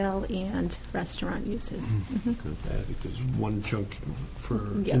retail and restaurant uses. I think there's one chunk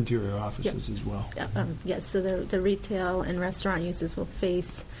for interior offices as well. Yes, so the retail and restaurant uses will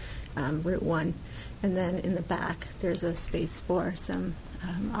face Route 1. And then in the back, there's a space for some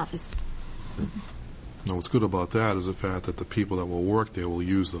office. Now, what's good about that is the fact that the people that will work there will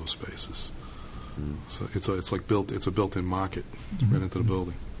use those spaces. So it's a built-in market right into the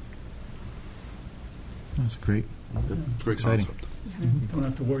building. That's great. It's a great Exciting. concept. You don't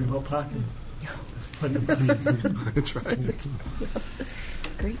have to worry about parking. That's right.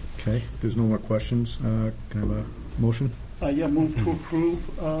 Great. Okay, there's no more questions. Can I have a motion? Move to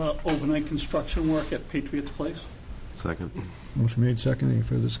approve overnight construction work at Patriots Place. Second. Motion made, second. Any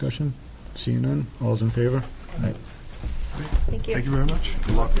further discussion? Seeing none. All's in favor? Aye. Thank you. Thank you very much.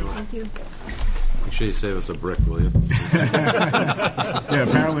 Good luck. Thank you. Make sure you save us a brick, will you? Yeah,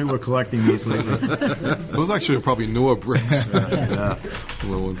 apparently we're collecting these lately. Those actually are probably newer bricks. Yeah.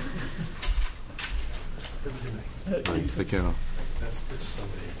 Little one. Take care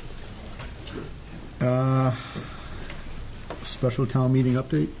now. Special town meeting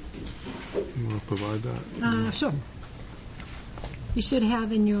update? You want to provide that? Sure. You should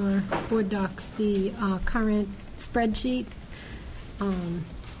have in your board docs the current spreadsheet.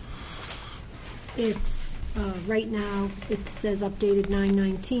 It's right now, it says updated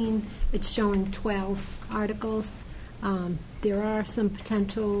 9/19. It's showing 12 articles. There are some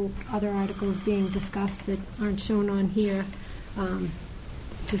potential other articles being discussed that aren't shown on here.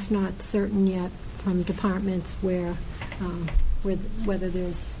 Just not certain yet from departments whether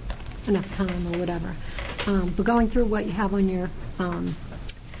there's enough time or whatever. But going through what you have on your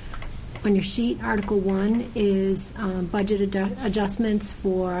sheet, Article 1 is budget adjustments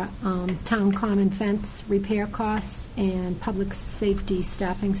for town common fence repair costs and public safety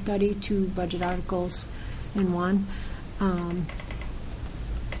staffing study, 2 budget articles in one.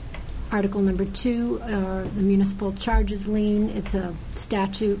 Article number 2, the municipal charges lien. It's a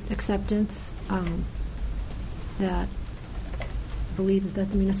statute acceptance that I believe, is that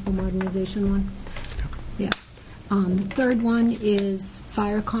the municipal modernization one? Yeah. The third one is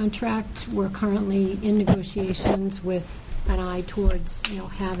fire contract. We're currently in negotiations with an eye towards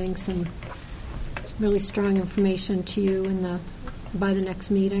having some really strong information to you by the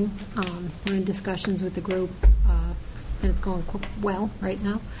next meeting. We're in discussions with the group, and it's going well right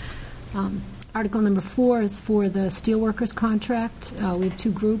now. Article number 4 is for the steelworkers contract. We have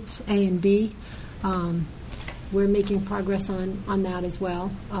 2 groups, A and B. We're making progress on that as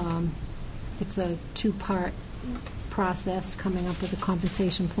well. It's a 2-part process, coming up with a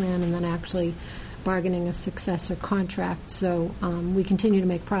compensation plan and then actually bargaining a successor contract. So we continue to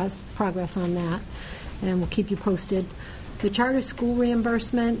make progress on that, and we'll keep you posted. The charter school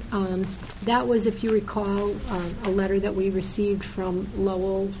reimbursement, that was, if you recall, a letter that we received from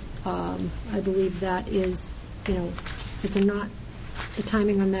Lowell. I believe that is, the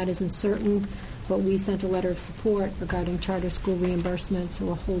timing on that isn't certain, but we sent a letter of support regarding charter school reimbursement, so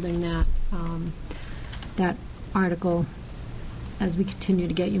we're holding that article as we continue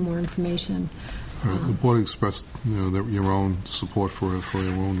to get you more information. All right, the board expressed your own support for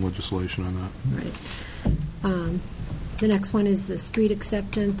your own legislation on that. Right. The next one is the street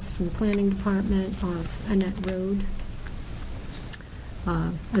acceptance from the planning department of Annette Road.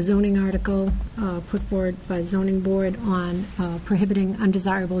 a zoning article put forward by the zoning board on prohibiting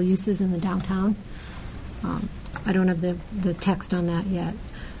undesirable uses in the downtown. I don't have the text on that yet.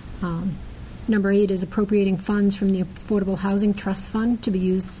 Number 8 is appropriating funds from the Affordable Housing Trust Fund to be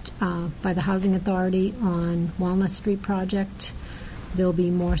used by the Housing Authority on Walnut Street project. There'll be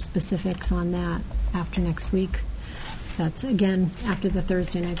more specifics on that after next week. That's, again, after the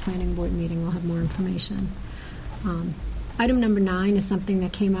Thursday night planning board meeting. We'll have more information. Item number 9 is something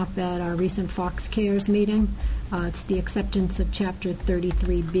that came up at our recent Fox Cares meeting. It's the acceptance of Chapter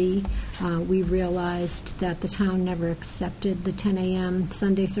 33B. We realized that the town never accepted the 10 a.m.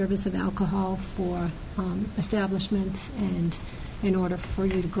 Sunday service of alcohol for establishments, and in order for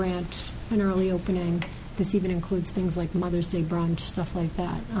you to grant an early opening, this even includes things like Mother's Day brunch, stuff like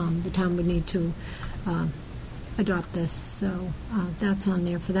that. The town would need to adopt this, so that's on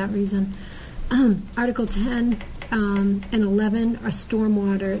there for that reason. Article 10 and 11 are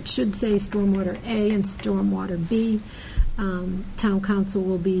stormwater. It should say stormwater A and stormwater B. Town council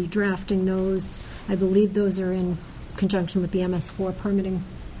will be drafting those. I believe those are in conjunction with the MS4 permitting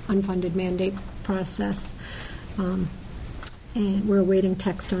unfunded mandate process. And we're awaiting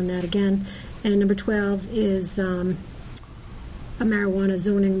text on that again. And number 12 is a marijuana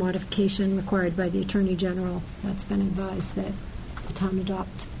zoning modification required by the Attorney General. That's been advised that the town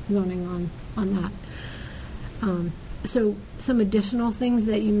adopt zoning on that. So some additional things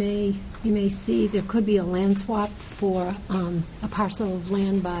that you may see, there could be a land swap for a parcel of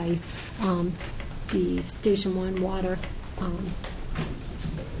land by the Station 1 water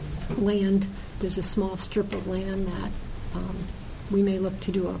land. There's a small strip of land that we may look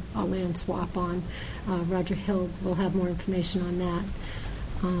to do a land swap on. Roger Hill will have more information on that.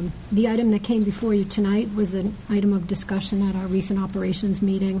 The item that came before you tonight was an item of discussion at our recent operations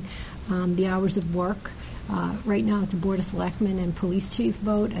meeting, the hours of work. Right now it's a Board of Selectmen and Police Chief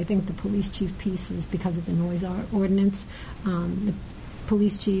vote. I think the Police Chief piece is because of the noise ordinance. The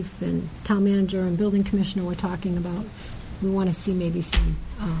Police Chief and Town Manager and Building Commissioner were talking about, we want to see maybe some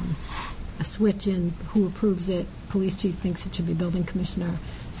a switch in who approves it. Police Chief thinks it should be Building Commissioner.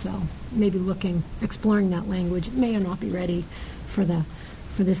 So maybe exploring that language. It may or not be ready for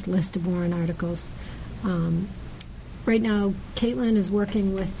this list of warrant articles. Right now, Caitlin is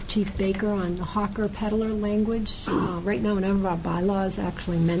working with Chief Baker on the hawker peddler language. Right now, none of our bylaws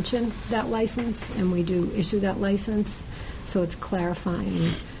actually mention that license, and we do issue that license. So it's clarifying,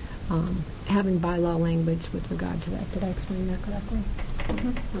 having bylaw language with regard to that. Did I explain that correctly?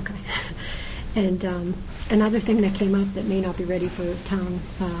 Mm-hmm. Okay. And another thing that came up that may not be ready for town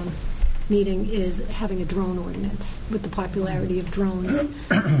meeting is having a drone ordinance. With the popularity of drones,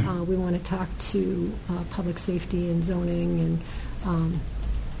 we want to talk to public safety and zoning and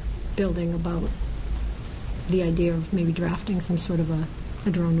building about the idea of maybe drafting some sort of a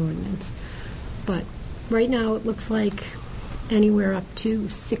drone ordinance. But right now it looks like anywhere up to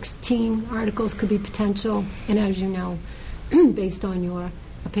 16 articles could be potential, and as you know, based on your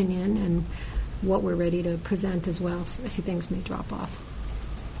opinion and what we're ready to present as well, so a few things may drop off.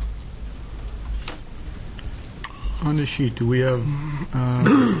 On the sheet, do we have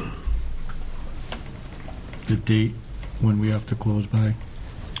the date when we have to close by?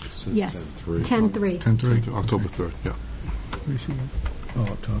 Yes, 10/3. 10/3. October 3rd, yeah. We see that? Oh,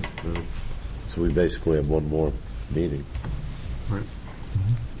 up top. So we basically have one more meeting. Right.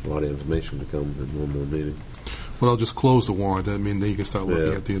 A lot of information to come in one more meeting. Well, I'll just close the warrant. I mean, then you can start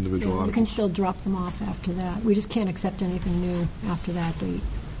looking at the individual You articles. can still drop them off after that. We just can't accept anything new after that date.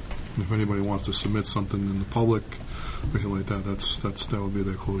 If anybody wants to submit something in the public, anything like that, that would be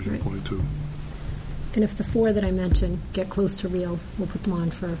their closure point too. And if the 4 that I mentioned get close to real, we'll put them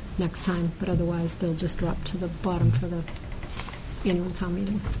on for next time. But otherwise, they'll just drop to the bottom for the annual town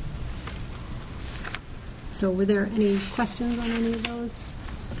meeting. So were there any questions on any of those?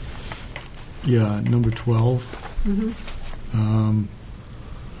 Yeah, number 12. Mm-hmm.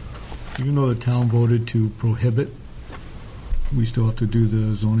 Even though the town voted to prohibit, we still have to do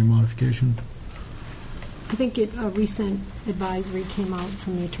the zoning modification? I think a recent advisory came out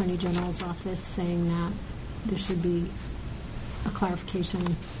from the Attorney General's office saying that there should be a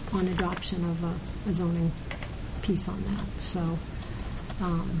clarification on adoption of a zoning piece on that. So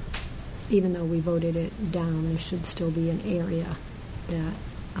even though we voted it down, there should still be an area that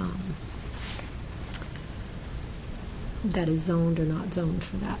that is zoned or not zoned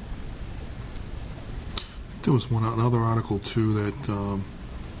for that. There was another article too that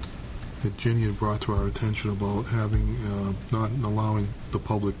that Jenny had brought to our attention about having not allowing the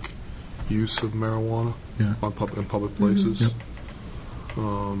public use of marijuana in public places. Yep.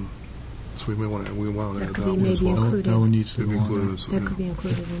 So we want to That add could that be one as maybe well. included. That one needs to Maybe go on included there. as- That yeah. could be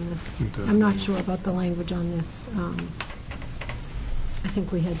included in this. Okay. I'm not sure about the language on this. I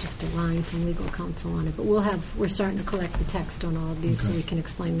think we had just a line from legal counsel on it, but we're starting to collect the text on all of these so Okay. we can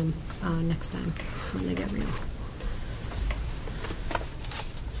explain them next time when they get real.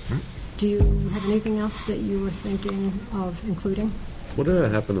 Do you have anything else that you were thinking of including? What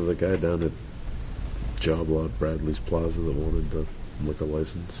did happen to the guy down at Job Lot Bradley's Plaza that wanted the liquor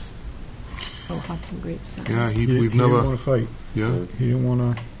license? Oh, hops and grapes. Yeah, He we've didn't never. want to fight. Yeah, He didn't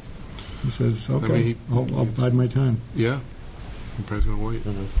want to. He says, okay, mean, I'll bide my time. yeah. I'm probably going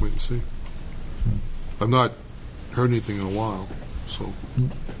to wait and see. I've not heard anything in a while, so.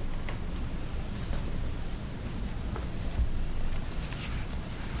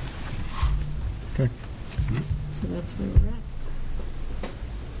 Okay. So that's where we're at.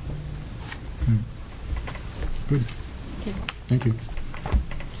 Good. Okay. Thank you.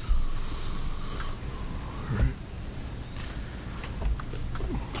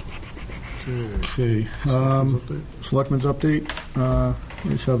 Okay. Selectmen's update.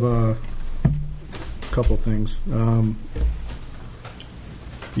 We just have a couple things.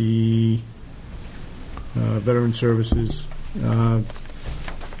 The Veteran Services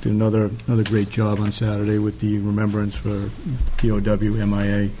did another great job on Saturday with the remembrance for POW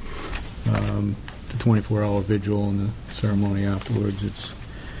MIA. The 24-hour vigil and the ceremony afterwards. It's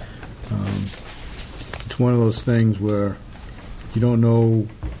one of those things where you don't know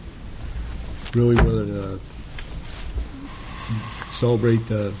really whether to celebrate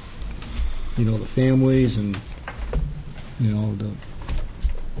the families and the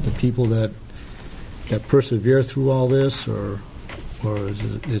people that persevere through all this, or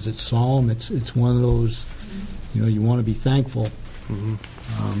is it solemn? It's one of those, you want to be thankful,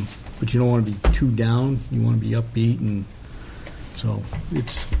 but you don't want to be too down. You want to be upbeat, and so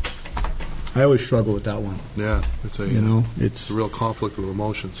I always struggle with that one. Yeah, it's it's a real conflict of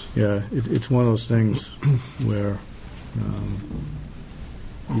emotions. Yeah, it's one of those things where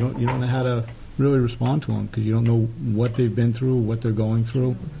you don't know how to really respond to them because you don't know what they've been through, what they're going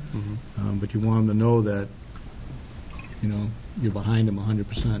through. But you want them to know that you're behind them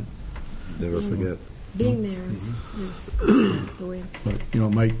 100%. Never forget. Being there is the way. But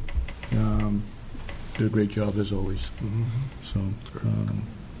Mike did a great job as always. So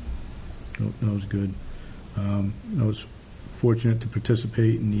that was good. I was fortunate to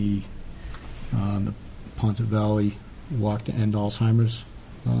participate in the Ponce Valley Walk to End Alzheimer's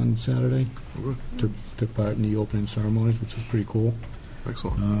on Saturday. Took part in the opening ceremonies, which was pretty cool.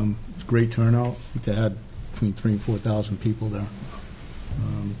 Excellent. It's a great turnout. They had between 3,000 and 4,000 people there.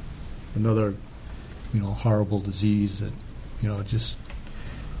 Another, horrible disease that, just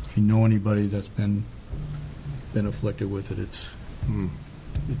if you know anybody that's been afflicted with it,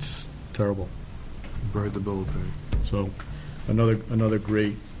 it's terrible. Very debilitating. So, another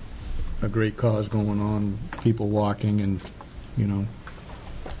great cause going on. People walking, and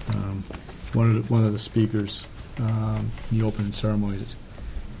one of the speakers, the opening ceremony, is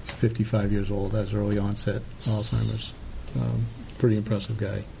 55 years old, has early onset Alzheimer's. Pretty impressive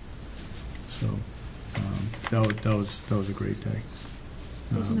guy. So that was a great day.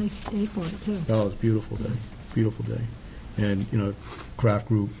 It was a nice day for it too. That was a beautiful day, and Craft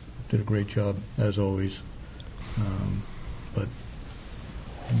Group did a great job as always. But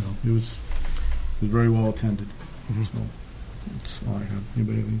it was very well attended. So that's all I have.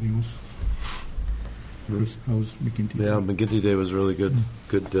 Anybody have anything else? How's McGinty? Yeah, McGinty Day was really good.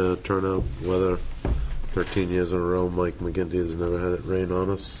 Good turnout. Weather. 13 years in a row, Mike McGinty has never had it rain on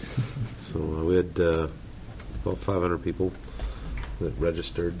us. So we had about 500 people that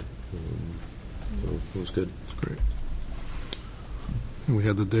registered. So it was good. It's great. And we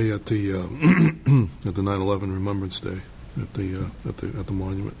had the day at the at the 9/11 Remembrance Day at the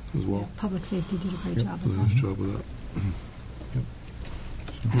monument as well. Public safety did a great job Did a with nice that. job with that.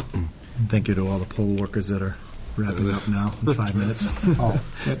 Thank you to all the poll workers that are wrapping up now in 5 minutes. Oh,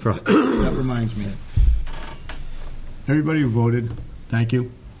 that reminds me. Everybody who voted, thank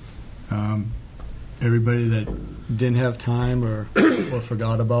you. Everybody that didn't have time or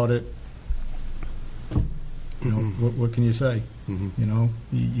forgot about it, what can you say?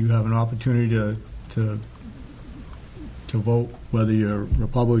 You have an opportunity to vote, whether you're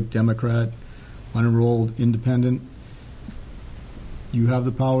Republican, Democrat, unenrolled, independent. You have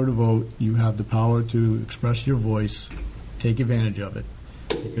the power to vote. You have the power to express your voice. Take advantage of it.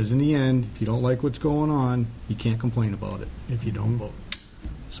 Because in the end, if you don't like what's going on, you can't complain about it if you don't vote.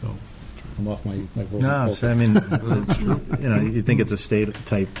 So come off my vote. No, so, I mean, you think it's a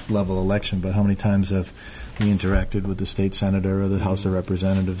state-type level election, but how many times have we interacted with the state senator or the House of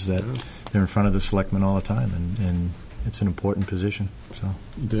Representatives that they're in front of the selectmen all the time, and it's an important position. So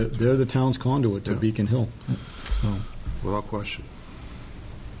they're the town's conduit to Beacon Hill. So. Without question.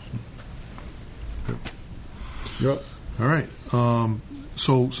 You're up. All right.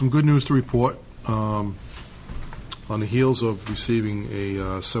 So some good news to report. On the heels of receiving a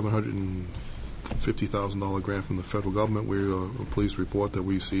 $750,000 grant from the federal government, we are pleased to report that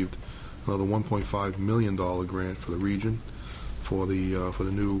we received another $1.5 million grant for the region for the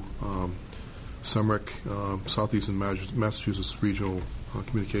new SEMREC, Southeastern Massachusetts Regional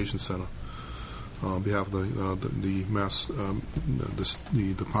Communications Center, on behalf of the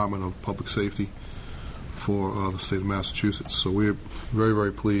Department of Public Safety for the state of Massachusetts. So we're very,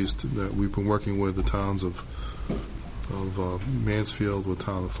 very pleased that we've been working with the towns of Mansfield, with the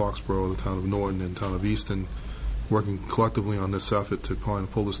town of Foxborough, the town of Norton, and the town of Easton, working collectively on this effort to try and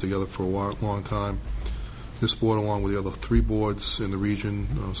pull this together for a long time. This board, along with the other 3 boards in the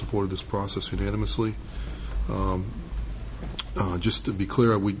region, supported this process unanimously. Just to be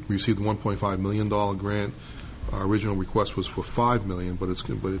clear, we received a $1.5 million grant. Our original request was for $5 million, but it's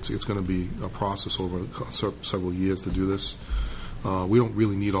going to be a process over several years to do this. We don't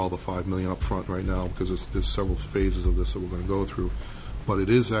really need all the $5 million up front right now because there's several phases of this that we're going to go through. But it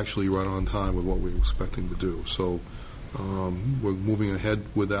is actually right on time with what we're expecting to do. So we're moving ahead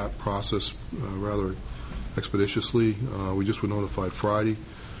with that process rather expeditiously. We just were notified Friday.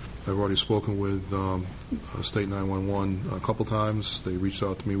 I've already spoken with State 911 a couple times. They reached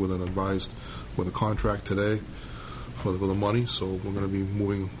out to me with a contract today for the money. So we're going to be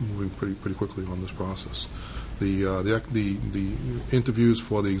moving pretty quickly on this process. The interviews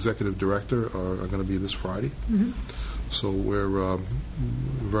for the executive director are going to be this Friday. Mm-hmm. So we're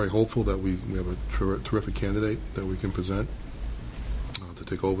very hopeful that we have a terrific candidate that we can present to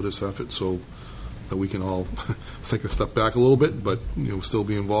take over this effort, so that we can all take a step back a little bit, but still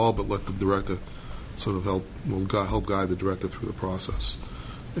be involved, but let the director sort of help guide the director through the process.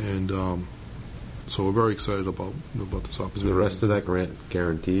 And so we're very excited about this opportunity. Is the rest of that grant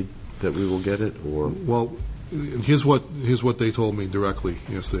guaranteed that we will get it, or? Well, here's what they told me directly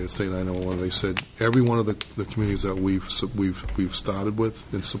yesterday at State 901. They said every one of the communities that we've started with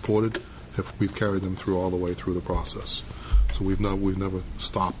and supported, we've carried them through all the way through the process. So we've never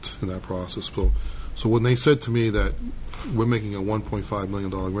stopped in that process. So when they said to me that we're making a $1.5 million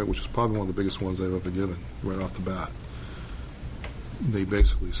grant, which is probably one of the biggest ones they've ever given right off the bat, they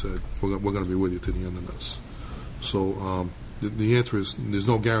basically said we're going to be with you to the end of this. So the answer is there's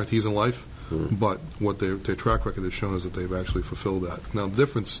no guarantees in life. But what their track record has shown is that they've actually fulfilled that. Now, the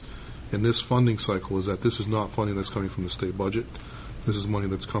difference in this funding cycle is that this is not funding that's coming from the state budget. This is money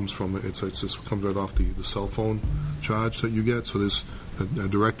that comes from it just comes right off the cell phone charge that you get. So there's a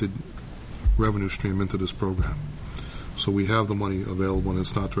directed revenue stream into this program. So we have the money available, and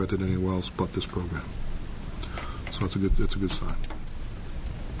it's not directed anywhere else but this program. So it's a good sign.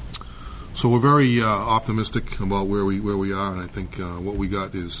 So we're very optimistic about where we are, and I think what we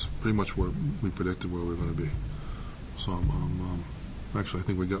got is pretty much where we predicted where we're going to be. So actually, I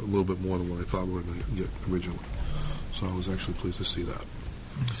think we got a little bit more than what I thought we were going to get originally. So I was actually pleased to see that.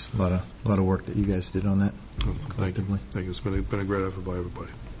 It's a lot of work that you guys did on that. Thank you. It's been a great effort by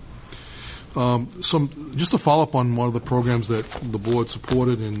everybody. Just to follow up on one of the programs that the board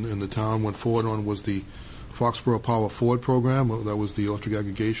supported and the town went forward on was the Foxborough Power Forward program. That was the electric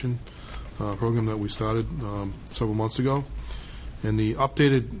aggregation program that we started several months ago, and the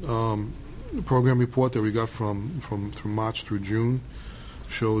updated program report that we got from March through June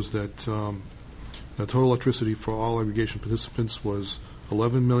shows that the total electricity for all aggregation participants was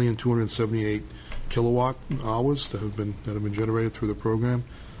 11,278 kilowatt hours that have been generated through the program.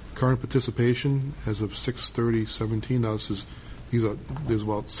 Current participation as of 6/30/17. Now there's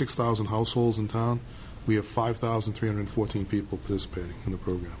about 6,000 households in town. We have 5,314 people participating in the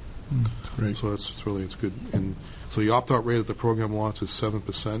program. Great. So it's good. And so the opt-out rate at the program launch is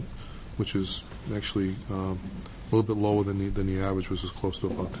 7%, which is actually a little bit lower than the average, which is close to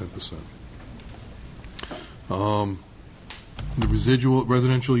about 10%. The residual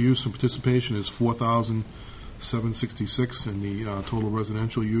residential use and participation is 4,766, and the total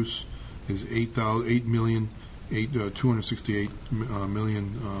residential use is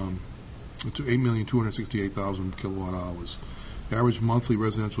 8,268,000 kilowatt hours. Average monthly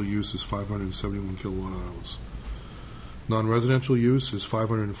residential use is 571 kilowatt hours. Non-residential use is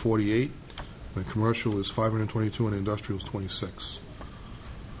 548, and commercial is 522, and industrial is 26.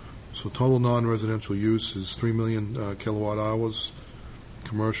 So total non-residential use is 3 million kilowatt hours.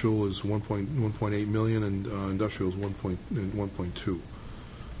 Commercial is 1.8 million, and industrial is 1.2.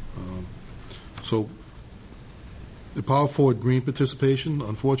 So the Power Forward Green participation,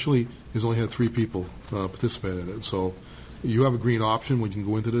 unfortunately, has only had 3 people participate in it. So you have a green option when you can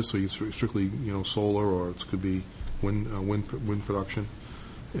go into this. So you strictly, solar, or it could be wind production,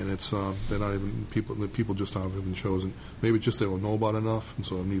 and it's they're not even people. The people just haven't been chosen. Maybe just they don't know about enough, and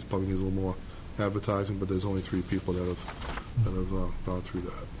so it probably needs a little more advertising. But there's only 3 people that have gone through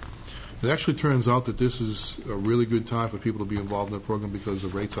that. It actually turns out that this is a really good time for people to be involved in the program because the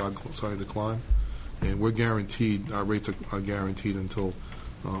rates are starting to climb, and we're guaranteed. Our rates are guaranteed until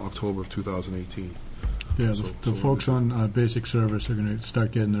October of 2018. Yeah, So the folks on basic service are going to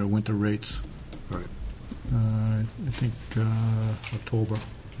start getting their winter rates. Right. I think October.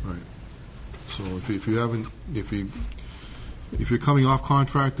 Right. So if you're coming off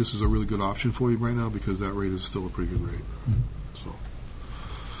contract, this is a really good option for you right now because that rate is still a pretty good rate. So,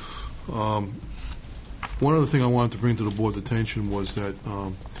 one other thing I wanted to bring to the board's attention was that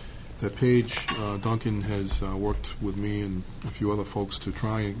that Paige Duncan has worked with me and a few other folks to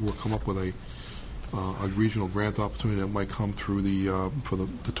try and come up with a regional grant opportunity that might come through for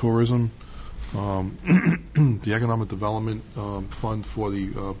the tourism, the economic development fund for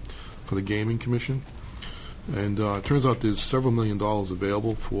the gaming commission. And it turns out there's several $1 million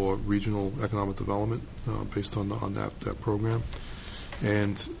available for regional economic development based on that program,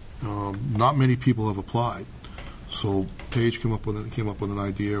 and not many people have applied. So Paige came up with an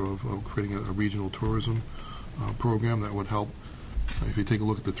idea of creating a regional tourism program that would help. If you take a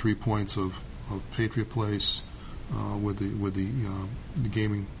look at the 3 points of Patriot Place with the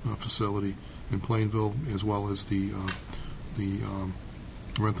gaming facility in Plainville, as well as the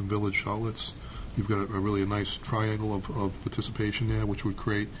Rentham Village outlets, you've got a really nice triangle of participation there, which would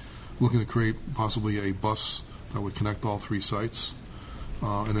looking to create possibly a bus that would connect all 3 sites,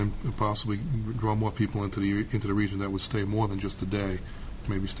 and then possibly draw more people into the region that would stay more than just a day,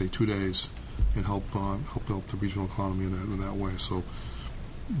 maybe stay 2 days, and help the regional economy in that way. So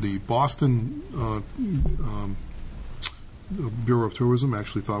the Boston Bureau of Tourism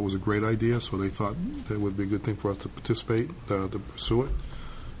actually thought it was a great idea, so they thought that would be a good thing for us to participate, to pursue it.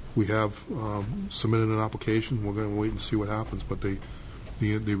 We have submitted an application. We're going to wait and see what happens. But the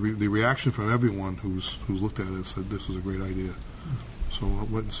reaction from everyone who's looked at it said this is a great idea. So we'll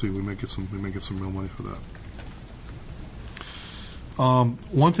wait and see. We may get some real money for that.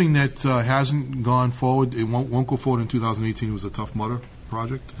 One thing that hasn't gone forward, it won't go forward in 2018, was the Tough Mudder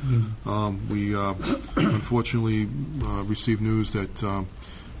project. We unfortunately received news that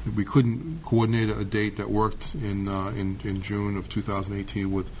we couldn't coordinate a date that worked in June of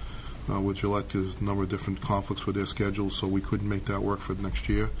 2018 with Gillette. There's a number of different conflicts with their schedules, so we couldn't make that work for next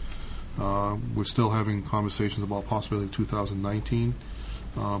year. We're still having conversations about possibility of 2019,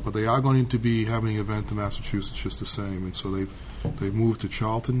 but they are going to be having an event in Massachusetts just the same, and so they've moved to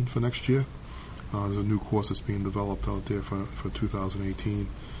Charlton for next year. There's a new course that's being developed out there for 2018,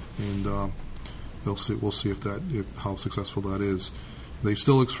 and we'll see how successful that is. They've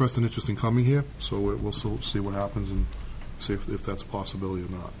still expressed an interest in coming here, so we'll still see what happens and see if that's a possibility or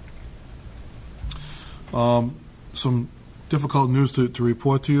not. Some difficult news to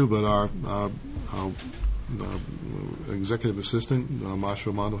report to you, but our executive assistant, Marsha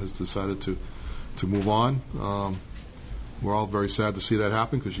Armando, has decided to move on. We're all very sad to see that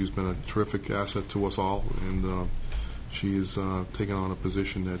happen because she's been a terrific asset to us all, and she is taking on a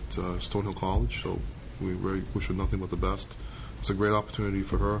position at Stonehill College, so we really wish her nothing but the best. It's a great opportunity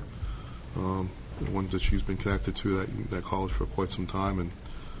for her, one that she's been connected to that college for quite some time, and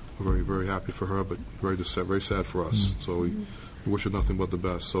we're very, very happy for her, but very sad for us. So we wish her nothing but the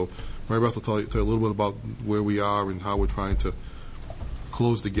best. So Mary Beth will tell you a little bit about where we are and how we're trying to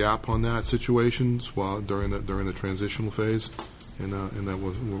close the gap on that situations during the transitional phase, and that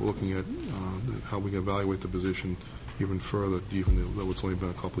we're looking at how we can evaluate the position even further, even though it's only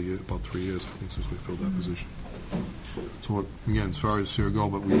been about 3 years, I think, since we filled that position. So again, as far as Sarah go,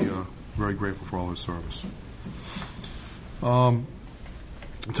 but we are very grateful for all her service.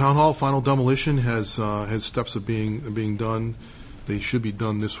 Town Hall final demolition has steps of being done. They should be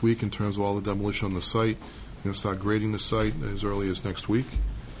done this week in terms of all the demolition on the site. We're going to start grading the site as early as next week.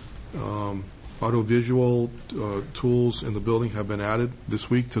 Audiovisual tools in the building have been added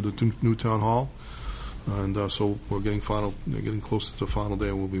this week to the new Town Hall. And so we're getting close to the final day,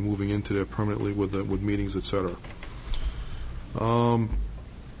 and we'll be moving into there permanently with meetings, etc.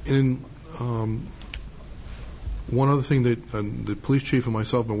 One other thing that the police chief and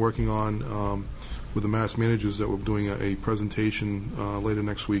myself have been working on with the mass managers, that we're doing a presentation later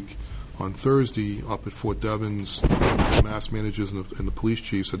next week on Thursday up at Fort Devens, the mass managers and the police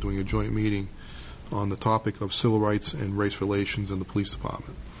chiefs are doing a joint meeting on the topic of civil rights and race relations in the police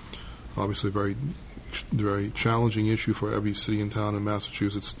department. Obviously, a very challenging issue for every city and town in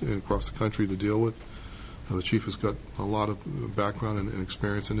Massachusetts and across the country to deal with. The chief has got a lot of background and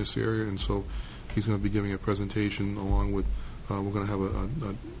experience in this area, and so he's going to be giving a presentation along with, we're going to have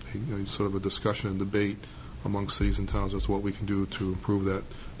a sort of a discussion and debate among cities and towns as to what we can do to improve that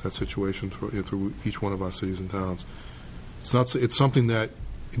situation through each one of our cities and towns. It's something that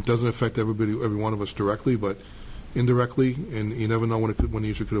it doesn't affect every one of us directly, but indirectly, and you never know when the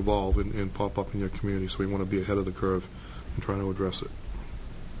issue could evolve and pop up in your community, so we want to be ahead of the curve and trying to address it.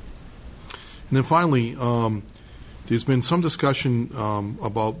 And then finally, there's been some discussion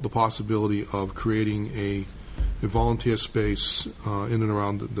about the possibility of creating a volunteer space in and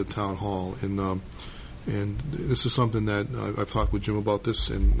around the town hall. And this is something that I've talked with Jim about this,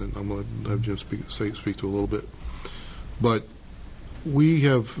 and I'm going to have Jim speak to a little bit. But we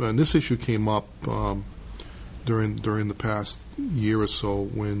have, and this issue came up during the past year or so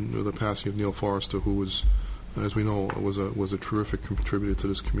when the passing of Neil Forrester, who was, as we know, was a terrific contributor to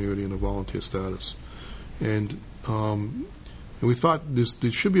this community in a volunteer status, and we thought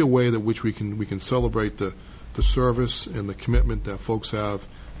there should be a way that which we can celebrate the service and the commitment that folks have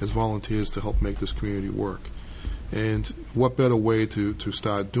as volunteers to help make this community work. And what better way to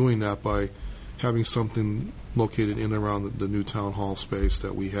start doing that by having something located in and around the new town hall space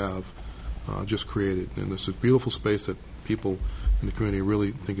that we have just created. And it's a beautiful space that people in the community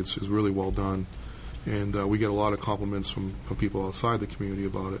really think is really well done. And we get a lot of compliments from people outside the community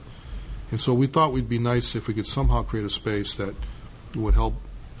about it. And so we thought it'd be nice if we could somehow create a space that would help,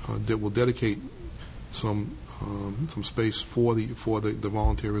 that will dedicate some space for the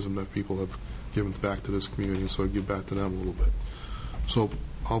volunteerism that people have given back to this community, and so give back to them a little bit. So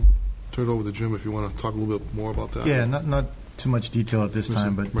I'll turn it over to Jim if you want to talk a little bit more about that. Yeah, not too much detail at this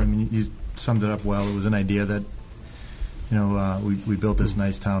time, but right. I mean, you summed it up well. It was an idea that, we built this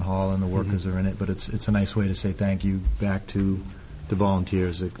nice town hall and the workers are in it, but it's a nice way to say thank you back to the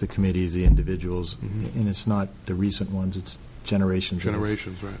volunteers, the committees, the individuals, and it's not the recent ones, it's generations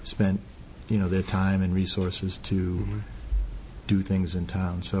right. Spent their time and resources to do things in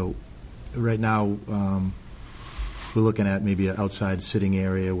town. So right now we're looking at maybe an outside sitting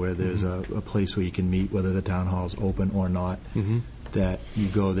area where there's a place where you can meet, whether the town hall's open or not, that you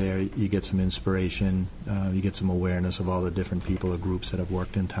go there, you get some inspiration, you get some awareness of all the different people or groups that have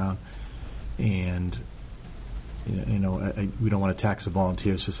worked in town. And we don't want to tax the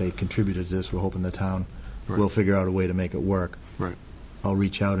volunteers to say contributors to this. We're hoping the town will figure out a way to make it work. Right. I'll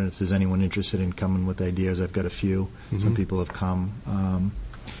reach out, and if there's anyone interested in coming with ideas, I've got a few. Some people have come.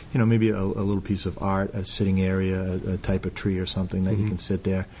 Maybe a little piece of art, a sitting area, a type of tree or something that you can sit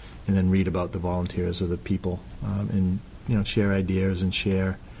there and then read about the volunteers or the people, and share ideas and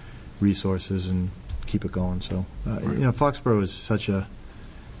share resources and keep it going. So, Foxborough is such a.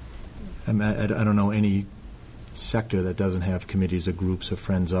 I don't know any sector that doesn't have committees or groups or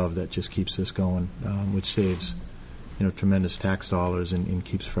friends of that just keeps this going, which saves tremendous tax dollars and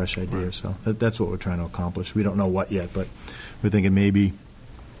keeps fresh ideas. So that's what we're trying to accomplish. We don't know what yet, but we're thinking maybe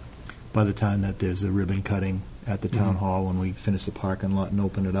by the time that there's the ribbon cutting at the town hall, when we finish the parking lot and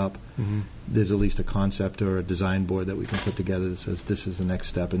open it up, there's at least a concept or a design board that we can put together that says this is the next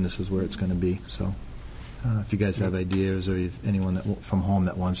step and this is where it's going to be. So if you guys have ideas, or if anyone from home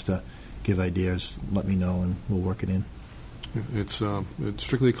that wants to give ideas, let me know and we'll work it in. It's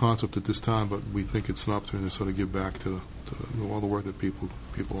strictly a concept at this time, but we think it's an opportunity to sort of give back to all the work that people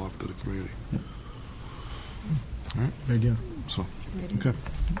offer to the community. Yeah. All right. Very good. So, okay.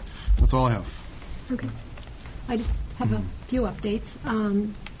 That's all I have. Okay. I just have a few updates.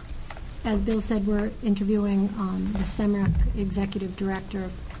 As Bill said, we're interviewing the SEMRAC Executive Director,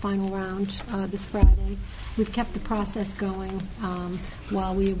 final round, this Friday. We've kept the process going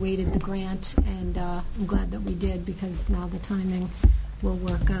while we awaited the grant, and I'm glad that we did, because now the timing will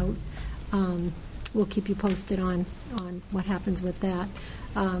work out. We'll keep you posted on what happens with that.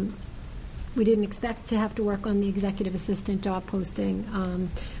 We didn't expect to have to work on the executive assistant job posting.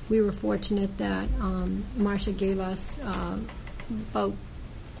 We were fortunate that Marcia gave us about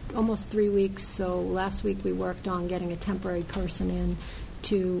almost 3 weeks. So last week we worked on getting a temporary person in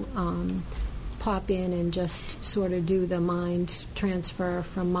to pop in and just sort of do the mind transfer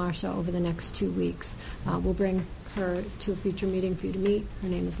from Marcia over the next 2 weeks. We'll bring her to a future meeting for you to meet. Her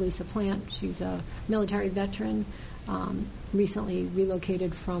name is Lisa Plant. She's a military veteran, recently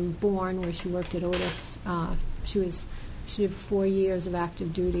relocated from Bourne, where she worked at Otis. She did 4 years of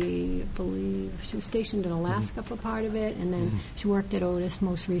active duty, I believe. She was stationed in Alaska for part of it, and then she worked at Otis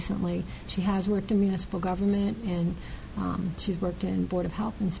most recently. She has worked in municipal government, and she's worked in Board of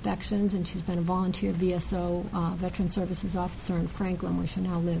Health inspections, and she's been a volunteer VSO, Veteran Services Officer in Franklin, where she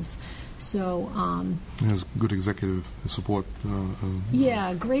now lives. So has good executive support.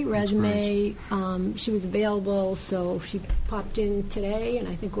 Yeah, great resume. She was available, so she popped in today, and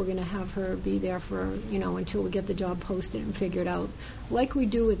I think we're going to have her be there for, until we get the job posted and figured out. Like we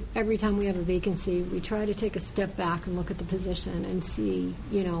do with every time we have a vacancy, we try to take a step back and look at the position and see,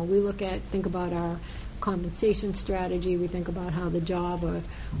 we think about our compensation strategy, we think about how the job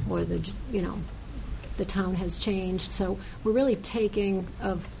or the town has changed. So we're really taking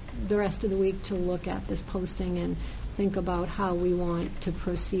the rest of the week to look at this posting and think about how we want to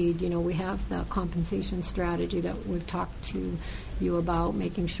proceed. We have the compensation strategy that we've talked to you about,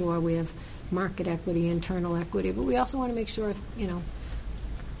 making sure we have market equity, internal equity, but we also want to make sure,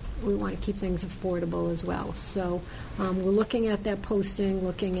 we want to keep things affordable as well. So we're looking at that posting,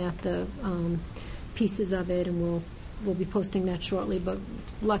 looking at the pieces of it, and we'll be posting that shortly. But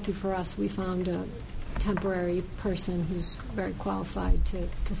lucky for us, we found a temporary person who's very qualified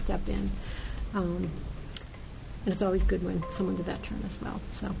to step in. And it's always good when someone's a veteran as well.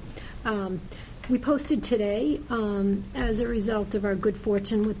 So we posted today, as a result of our good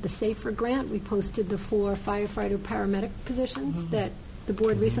fortune with the SAFER grant, we posted the 4 firefighter paramedic positions that the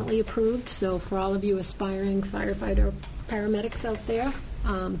board recently approved. So for all of you aspiring firefighter paramedics out there,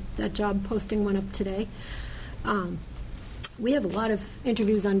 that job posting went up today. We have a lot of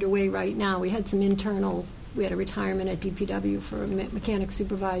interviews underway right now. We had a retirement at DPW for a mechanic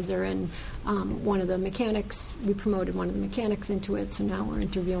supervisor, and we promoted one of the mechanics into it, so now we're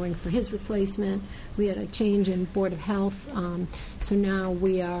interviewing for his replacement. We had a change in Board of Health, so now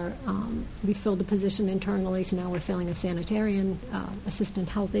we filled the position internally, so now we're filling a sanitarian assistant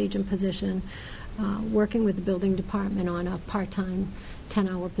health agent position, working with the building department on a part-time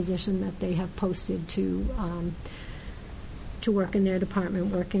 10-hour position that they have posted to work in their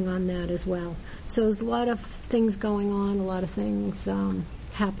department, working on that as well. So there's a lot of things going on, a lot of things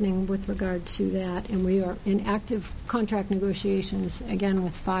happening with regard to that, and we are in active contract negotiations, again,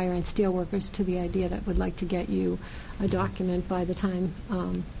 with fire and steel workers, to the idea that we'd like to get you a document by the time,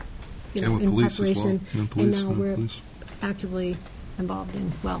 and with in police preparation. as well. And police, now we're police. actively involved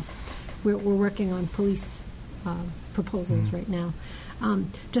in, we're working on police proposals right now.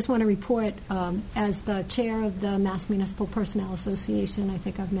 Just want to report, as the chair of the Mass Municipal Personnel Association, I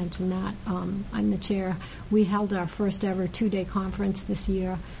think I've mentioned that, I'm the chair. We held our first ever 2-day conference this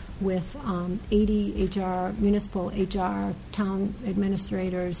year with 80 municipal HR town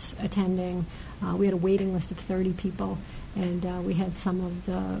administrators attending. We had a waiting list of 30 people, and we had some of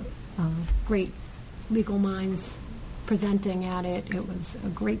the great legal minds presenting at it. It was a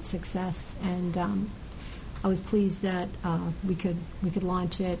great success, and I was pleased that we could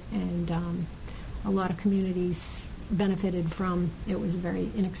launch it, and a lot of communities benefited from. It was a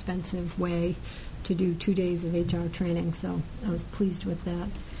very inexpensive way to do 2 days of HR training, so I was pleased with that.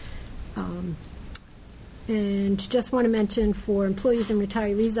 And just want to mention, for employees and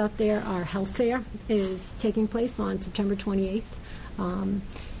retirees out there, our health fair is taking place on September 28th.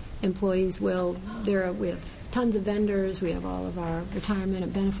 Employees we have tons of vendors. We have all of our retirement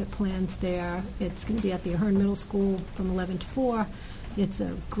and benefit plans there. It's going to be at the Ahern Middle School from 11 to 4. It's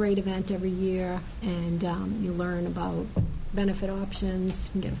a great event every year, and you learn about benefit options.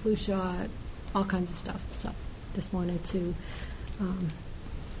 You can get a flu shot, all kinds of stuff. So just wanted to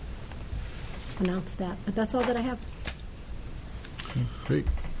announce that. But that's all that I have. Great.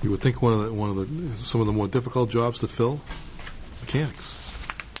 You would think some of the more difficult jobs to fill, mechanics.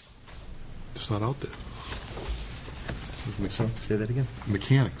 Just not out there. Say that again.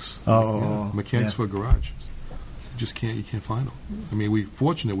 Mechanics. Mechanics for garages. You can't find them. I mean, we're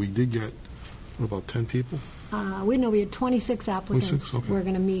fortunate. We did get about 10 people. We had 26 applicants. 26, okay. We're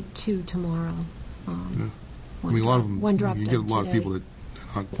going to meet 2 tomorrow. Yeah. I mean, a lot of them. One dropped you get a lot today. of people that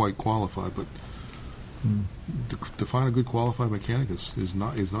aren't quite qualified, but to find a good qualified mechanic is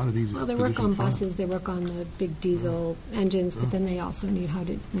not an easy. Well, they work on buses. They work on the big diesel engines, but then they also need how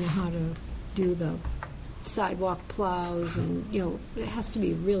to do the sidewalk plows, and it has to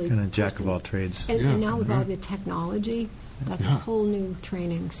be really And a jack of all trades. And now with all the technology, that's a whole new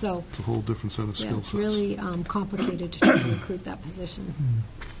training. So it's a whole different set of skill it's sets. really complicated to try to recruit that position.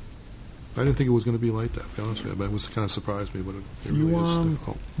 I didn't think it was going to be like that, to be honest with you. But it was kind of surprised me, but it really is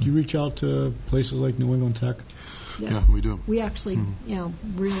difficult. Do you reach out to places like New England Tech? Yeah, we do. We actually,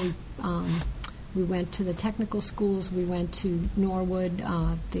 really We went to the technical schools. We went to Norwood,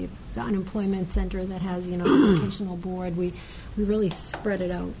 the unemployment center that has, the vocational board. We really spread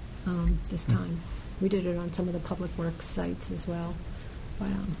it out this time. We did it on some of the public works sites as well. But,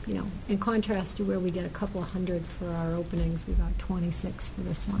 in contrast to where we get a couple of hundred for our openings, we got 26 for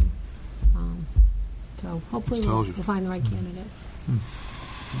this one. So hopefully we'll find the right candidate.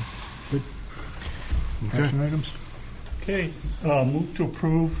 Good. Okay. Action items? Okay, move to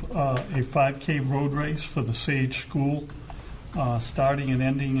approve a 5K road race for the Sage School, starting and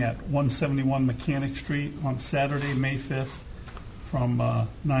ending at 171 Mechanic Street on Saturday, May 5th, from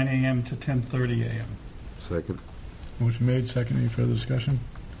 9 a.m. to 10:30 a.m. Second. Motion made, second. Any further discussion?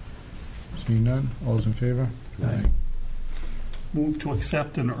 Seeing none, all those in favor? Aye. Move to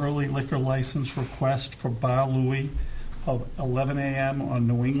accept an early liquor license request for Bar Louie of 11 a.m. on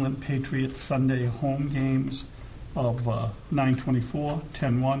New England Patriots Sunday home games of 9:24,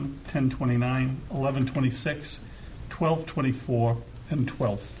 10:1, 10:29, 11:26, 12:24, and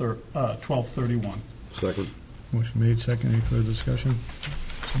 12:31. Second. Motion made, second. Any further discussion?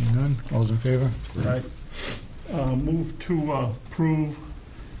 Seeing none, all those in favor? Right. Move to approve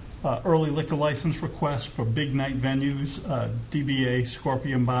early liquor license request for big night venues, DBA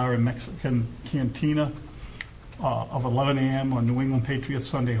Scorpion Bar and Mexican Cantina of 11 a.m. on New England Patriots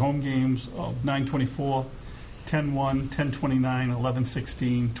Sunday home games of 9:24, 10:1, 10:29,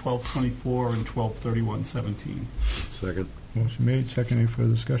 11:16, 12:24, and 12:31:17. Second. Motion made, second. Any further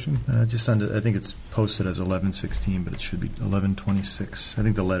discussion? Just under, I think it's posted as 11:16, but it should be 11:26. I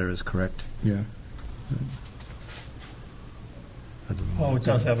think the letter is correct. Yeah. Oh, it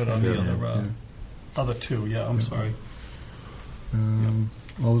does have it on the Yeah, other other two. Yeah, I'm sorry.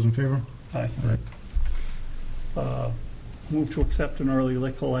 All those in favor? Aye. Aye. Move to accept an early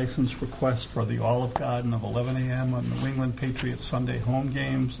liquor license request for the Olive Garden of 11 a.m. on New England Patriots Sunday home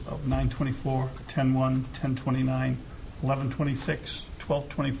games of 9:24, 10:1, 10:29, 11:26,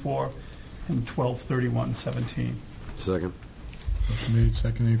 12:24, and 12:31:17. Second. Motion made,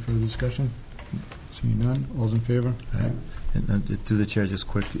 second. Any further discussion? Seeing none, all those in favor? Aye. And through the chair, just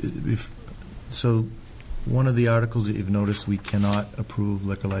quick, so one of the articles that you've noticed, we cannot approve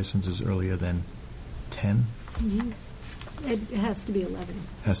liquor licenses earlier than 10? Mm-hmm. It has to be 11.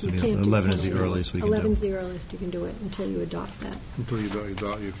 Has to You be can't do 11 is the 10. earliest we can do. 11 is the earliest you can do it until you adopt that. Until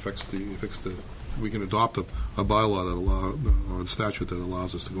you fix the, we can adopt a bylaw that allow, or a statute that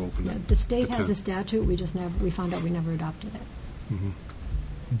allows us to go open Yeah, it. the state at has 10. a statute. We found out we never adopted it. Mhm.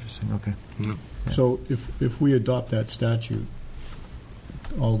 Interesting, okay. Yeah. So if we adopt that statute,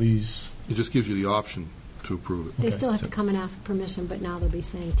 all these, It just gives you the option to approve it. They Okay. still have to come and ask permission, but now they'll be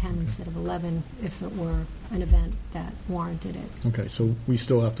saying 10 instead of 11 if it were an event that warranted it. okay, so we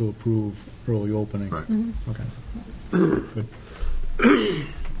still have to approve early opening? Right. Mm-hmm. Okay. Good.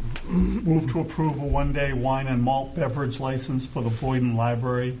 Move to approve a one-day wine and malt beverage license for the Boyden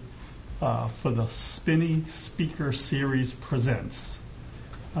Library for the Spinny Speaker Series Presents.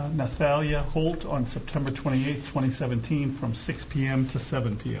 Nathalia Holt on September 28th, 2017, from 6 p.m. to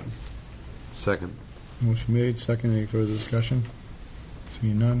 7 p.m. Second. Motion made, second. Any further discussion?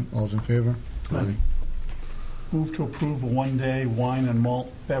 Seeing none, all's in favor? Aye. Move to approve a one-day wine and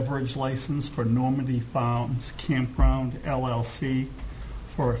malt beverage license for Normandy Farms Campground LLC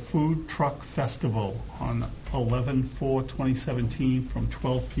for a food truck festival on 11/4/2017 from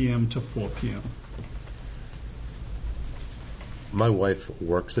 12 p.m. to 4 p.m. My wife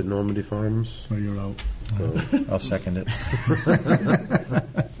works at Normandy Farms. So you're out. So I'll second it.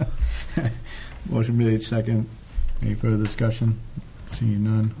 Motion made, second. Any further discussion? Seeing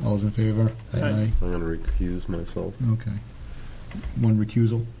none, all's in favor? Aye. I'm going to recuse myself. Okay. One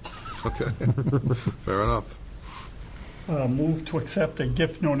recusal. Okay. Fair enough. Move to accept a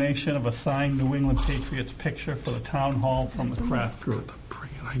gift donation of a signed New England Patriots picture for the town hall from the craft group. Bring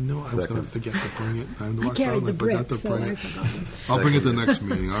it. I knew I was going to forget to bring it. I carried the brick, so I forgot. I'll bring it the next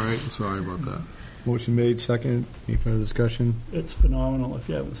meeting, all right? Sorry about that. Motion made, second. Any further discussion? It's phenomenal if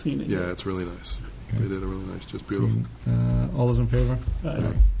you haven't seen it yet. Yeah, it's really nice. Okay. They did a really nice, just beautiful. All those in favor?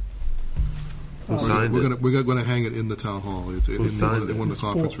 Aye. Who signed We're it? going to hang it in the town hall. It's in signed it? one of the It's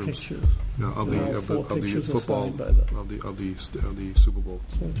 4 conference rooms. pictures. Yeah, of the Four pictures are football signed by the- of the Super Bowl.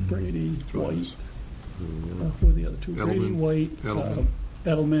 So it's Brady, really White, nice. who are the other two? Brady, Edelman. White, Edelman.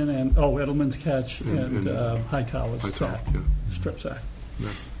 Edelman, and Edelman's catch, And Hightower's Hightower, sack, yeah. strip sack.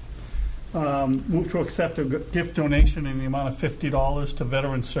 Yeah. Move to accept a gift donation in the amount of $50 to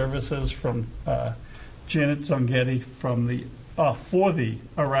Veteran Services from Janet Zongetti from for the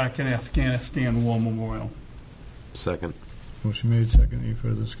Iraq and Afghanistan War Memorial. Second. Motion made, second. Any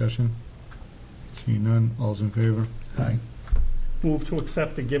further discussion? Seeing none, all's in favor? Aye. Move to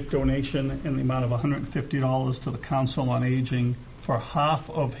accept a gift donation in the amount of $150 to the Council on Aging for half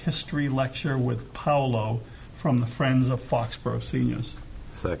of history lecture with Paolo from the Friends of Foxborough Seniors.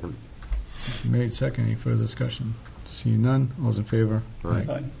 Second. Motion made, second. Any further discussion? Seeing none, all's in favor?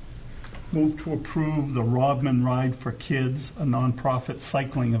 Aye. Move to approve the Rodman Ride for Kids, a nonprofit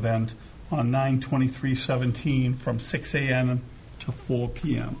cycling event on 9/23/17 from 6 a.m. to 4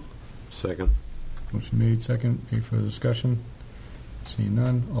 p.m. Second. Motion made, second. Any further discussion? Seeing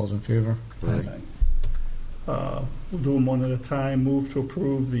none, all's in favor? Aye. We'll do them one at a time. Move to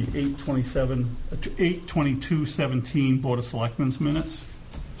approve the 8/22/17 Board of Selectmen's minutes.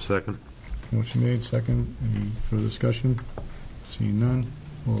 Second. Motion made, second. Any further discussion? Seeing none,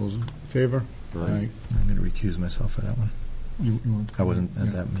 all's in favor? Aye. I'm going to recuse myself for that one. You want to- I wasn't at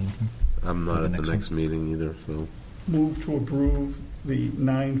Yeah. that meeting. I'm For not the at the next next meeting either, so. Move to approve the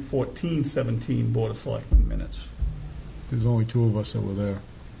 9/14/17 Board of Selectmen minutes. There's only two of us that were there.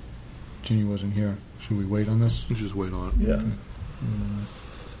 Ginny wasn't here. Should we wait on this? Let's just wait on it. Yeah.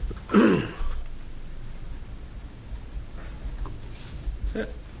 That's it.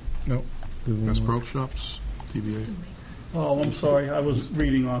 No. Best Pro Shops, DBA. Oh, I'm sorry. I was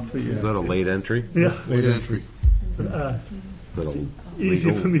reading off the. Is that a late entry? Yeah. Late entry. Is that a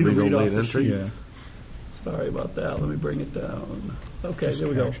Easier for me to legal read off late the entry? sheet. Yeah. Sorry about that. Let me bring it down. Okay, Just there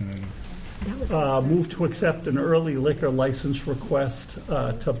we go. action item. Move to accept an early liquor license request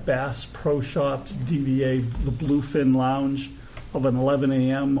to Bass Pro Shops DBA The Bluefin Lounge of an 11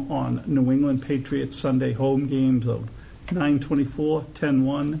 a.m. on New England Patriots Sunday home games of 9/24,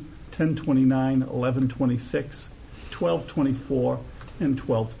 10/1, 10/29, 11/26, 12/24, and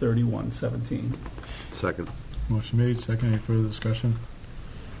 12/31/17. Second. Motion made, second. Any further discussion?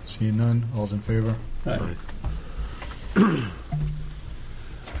 Seeing none, all's in favor? Aye.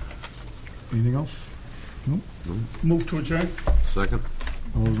 Anything else? Move to adjourn. Second.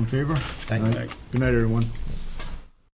 All those in favor? Thank you. Aye. Good night, everyone.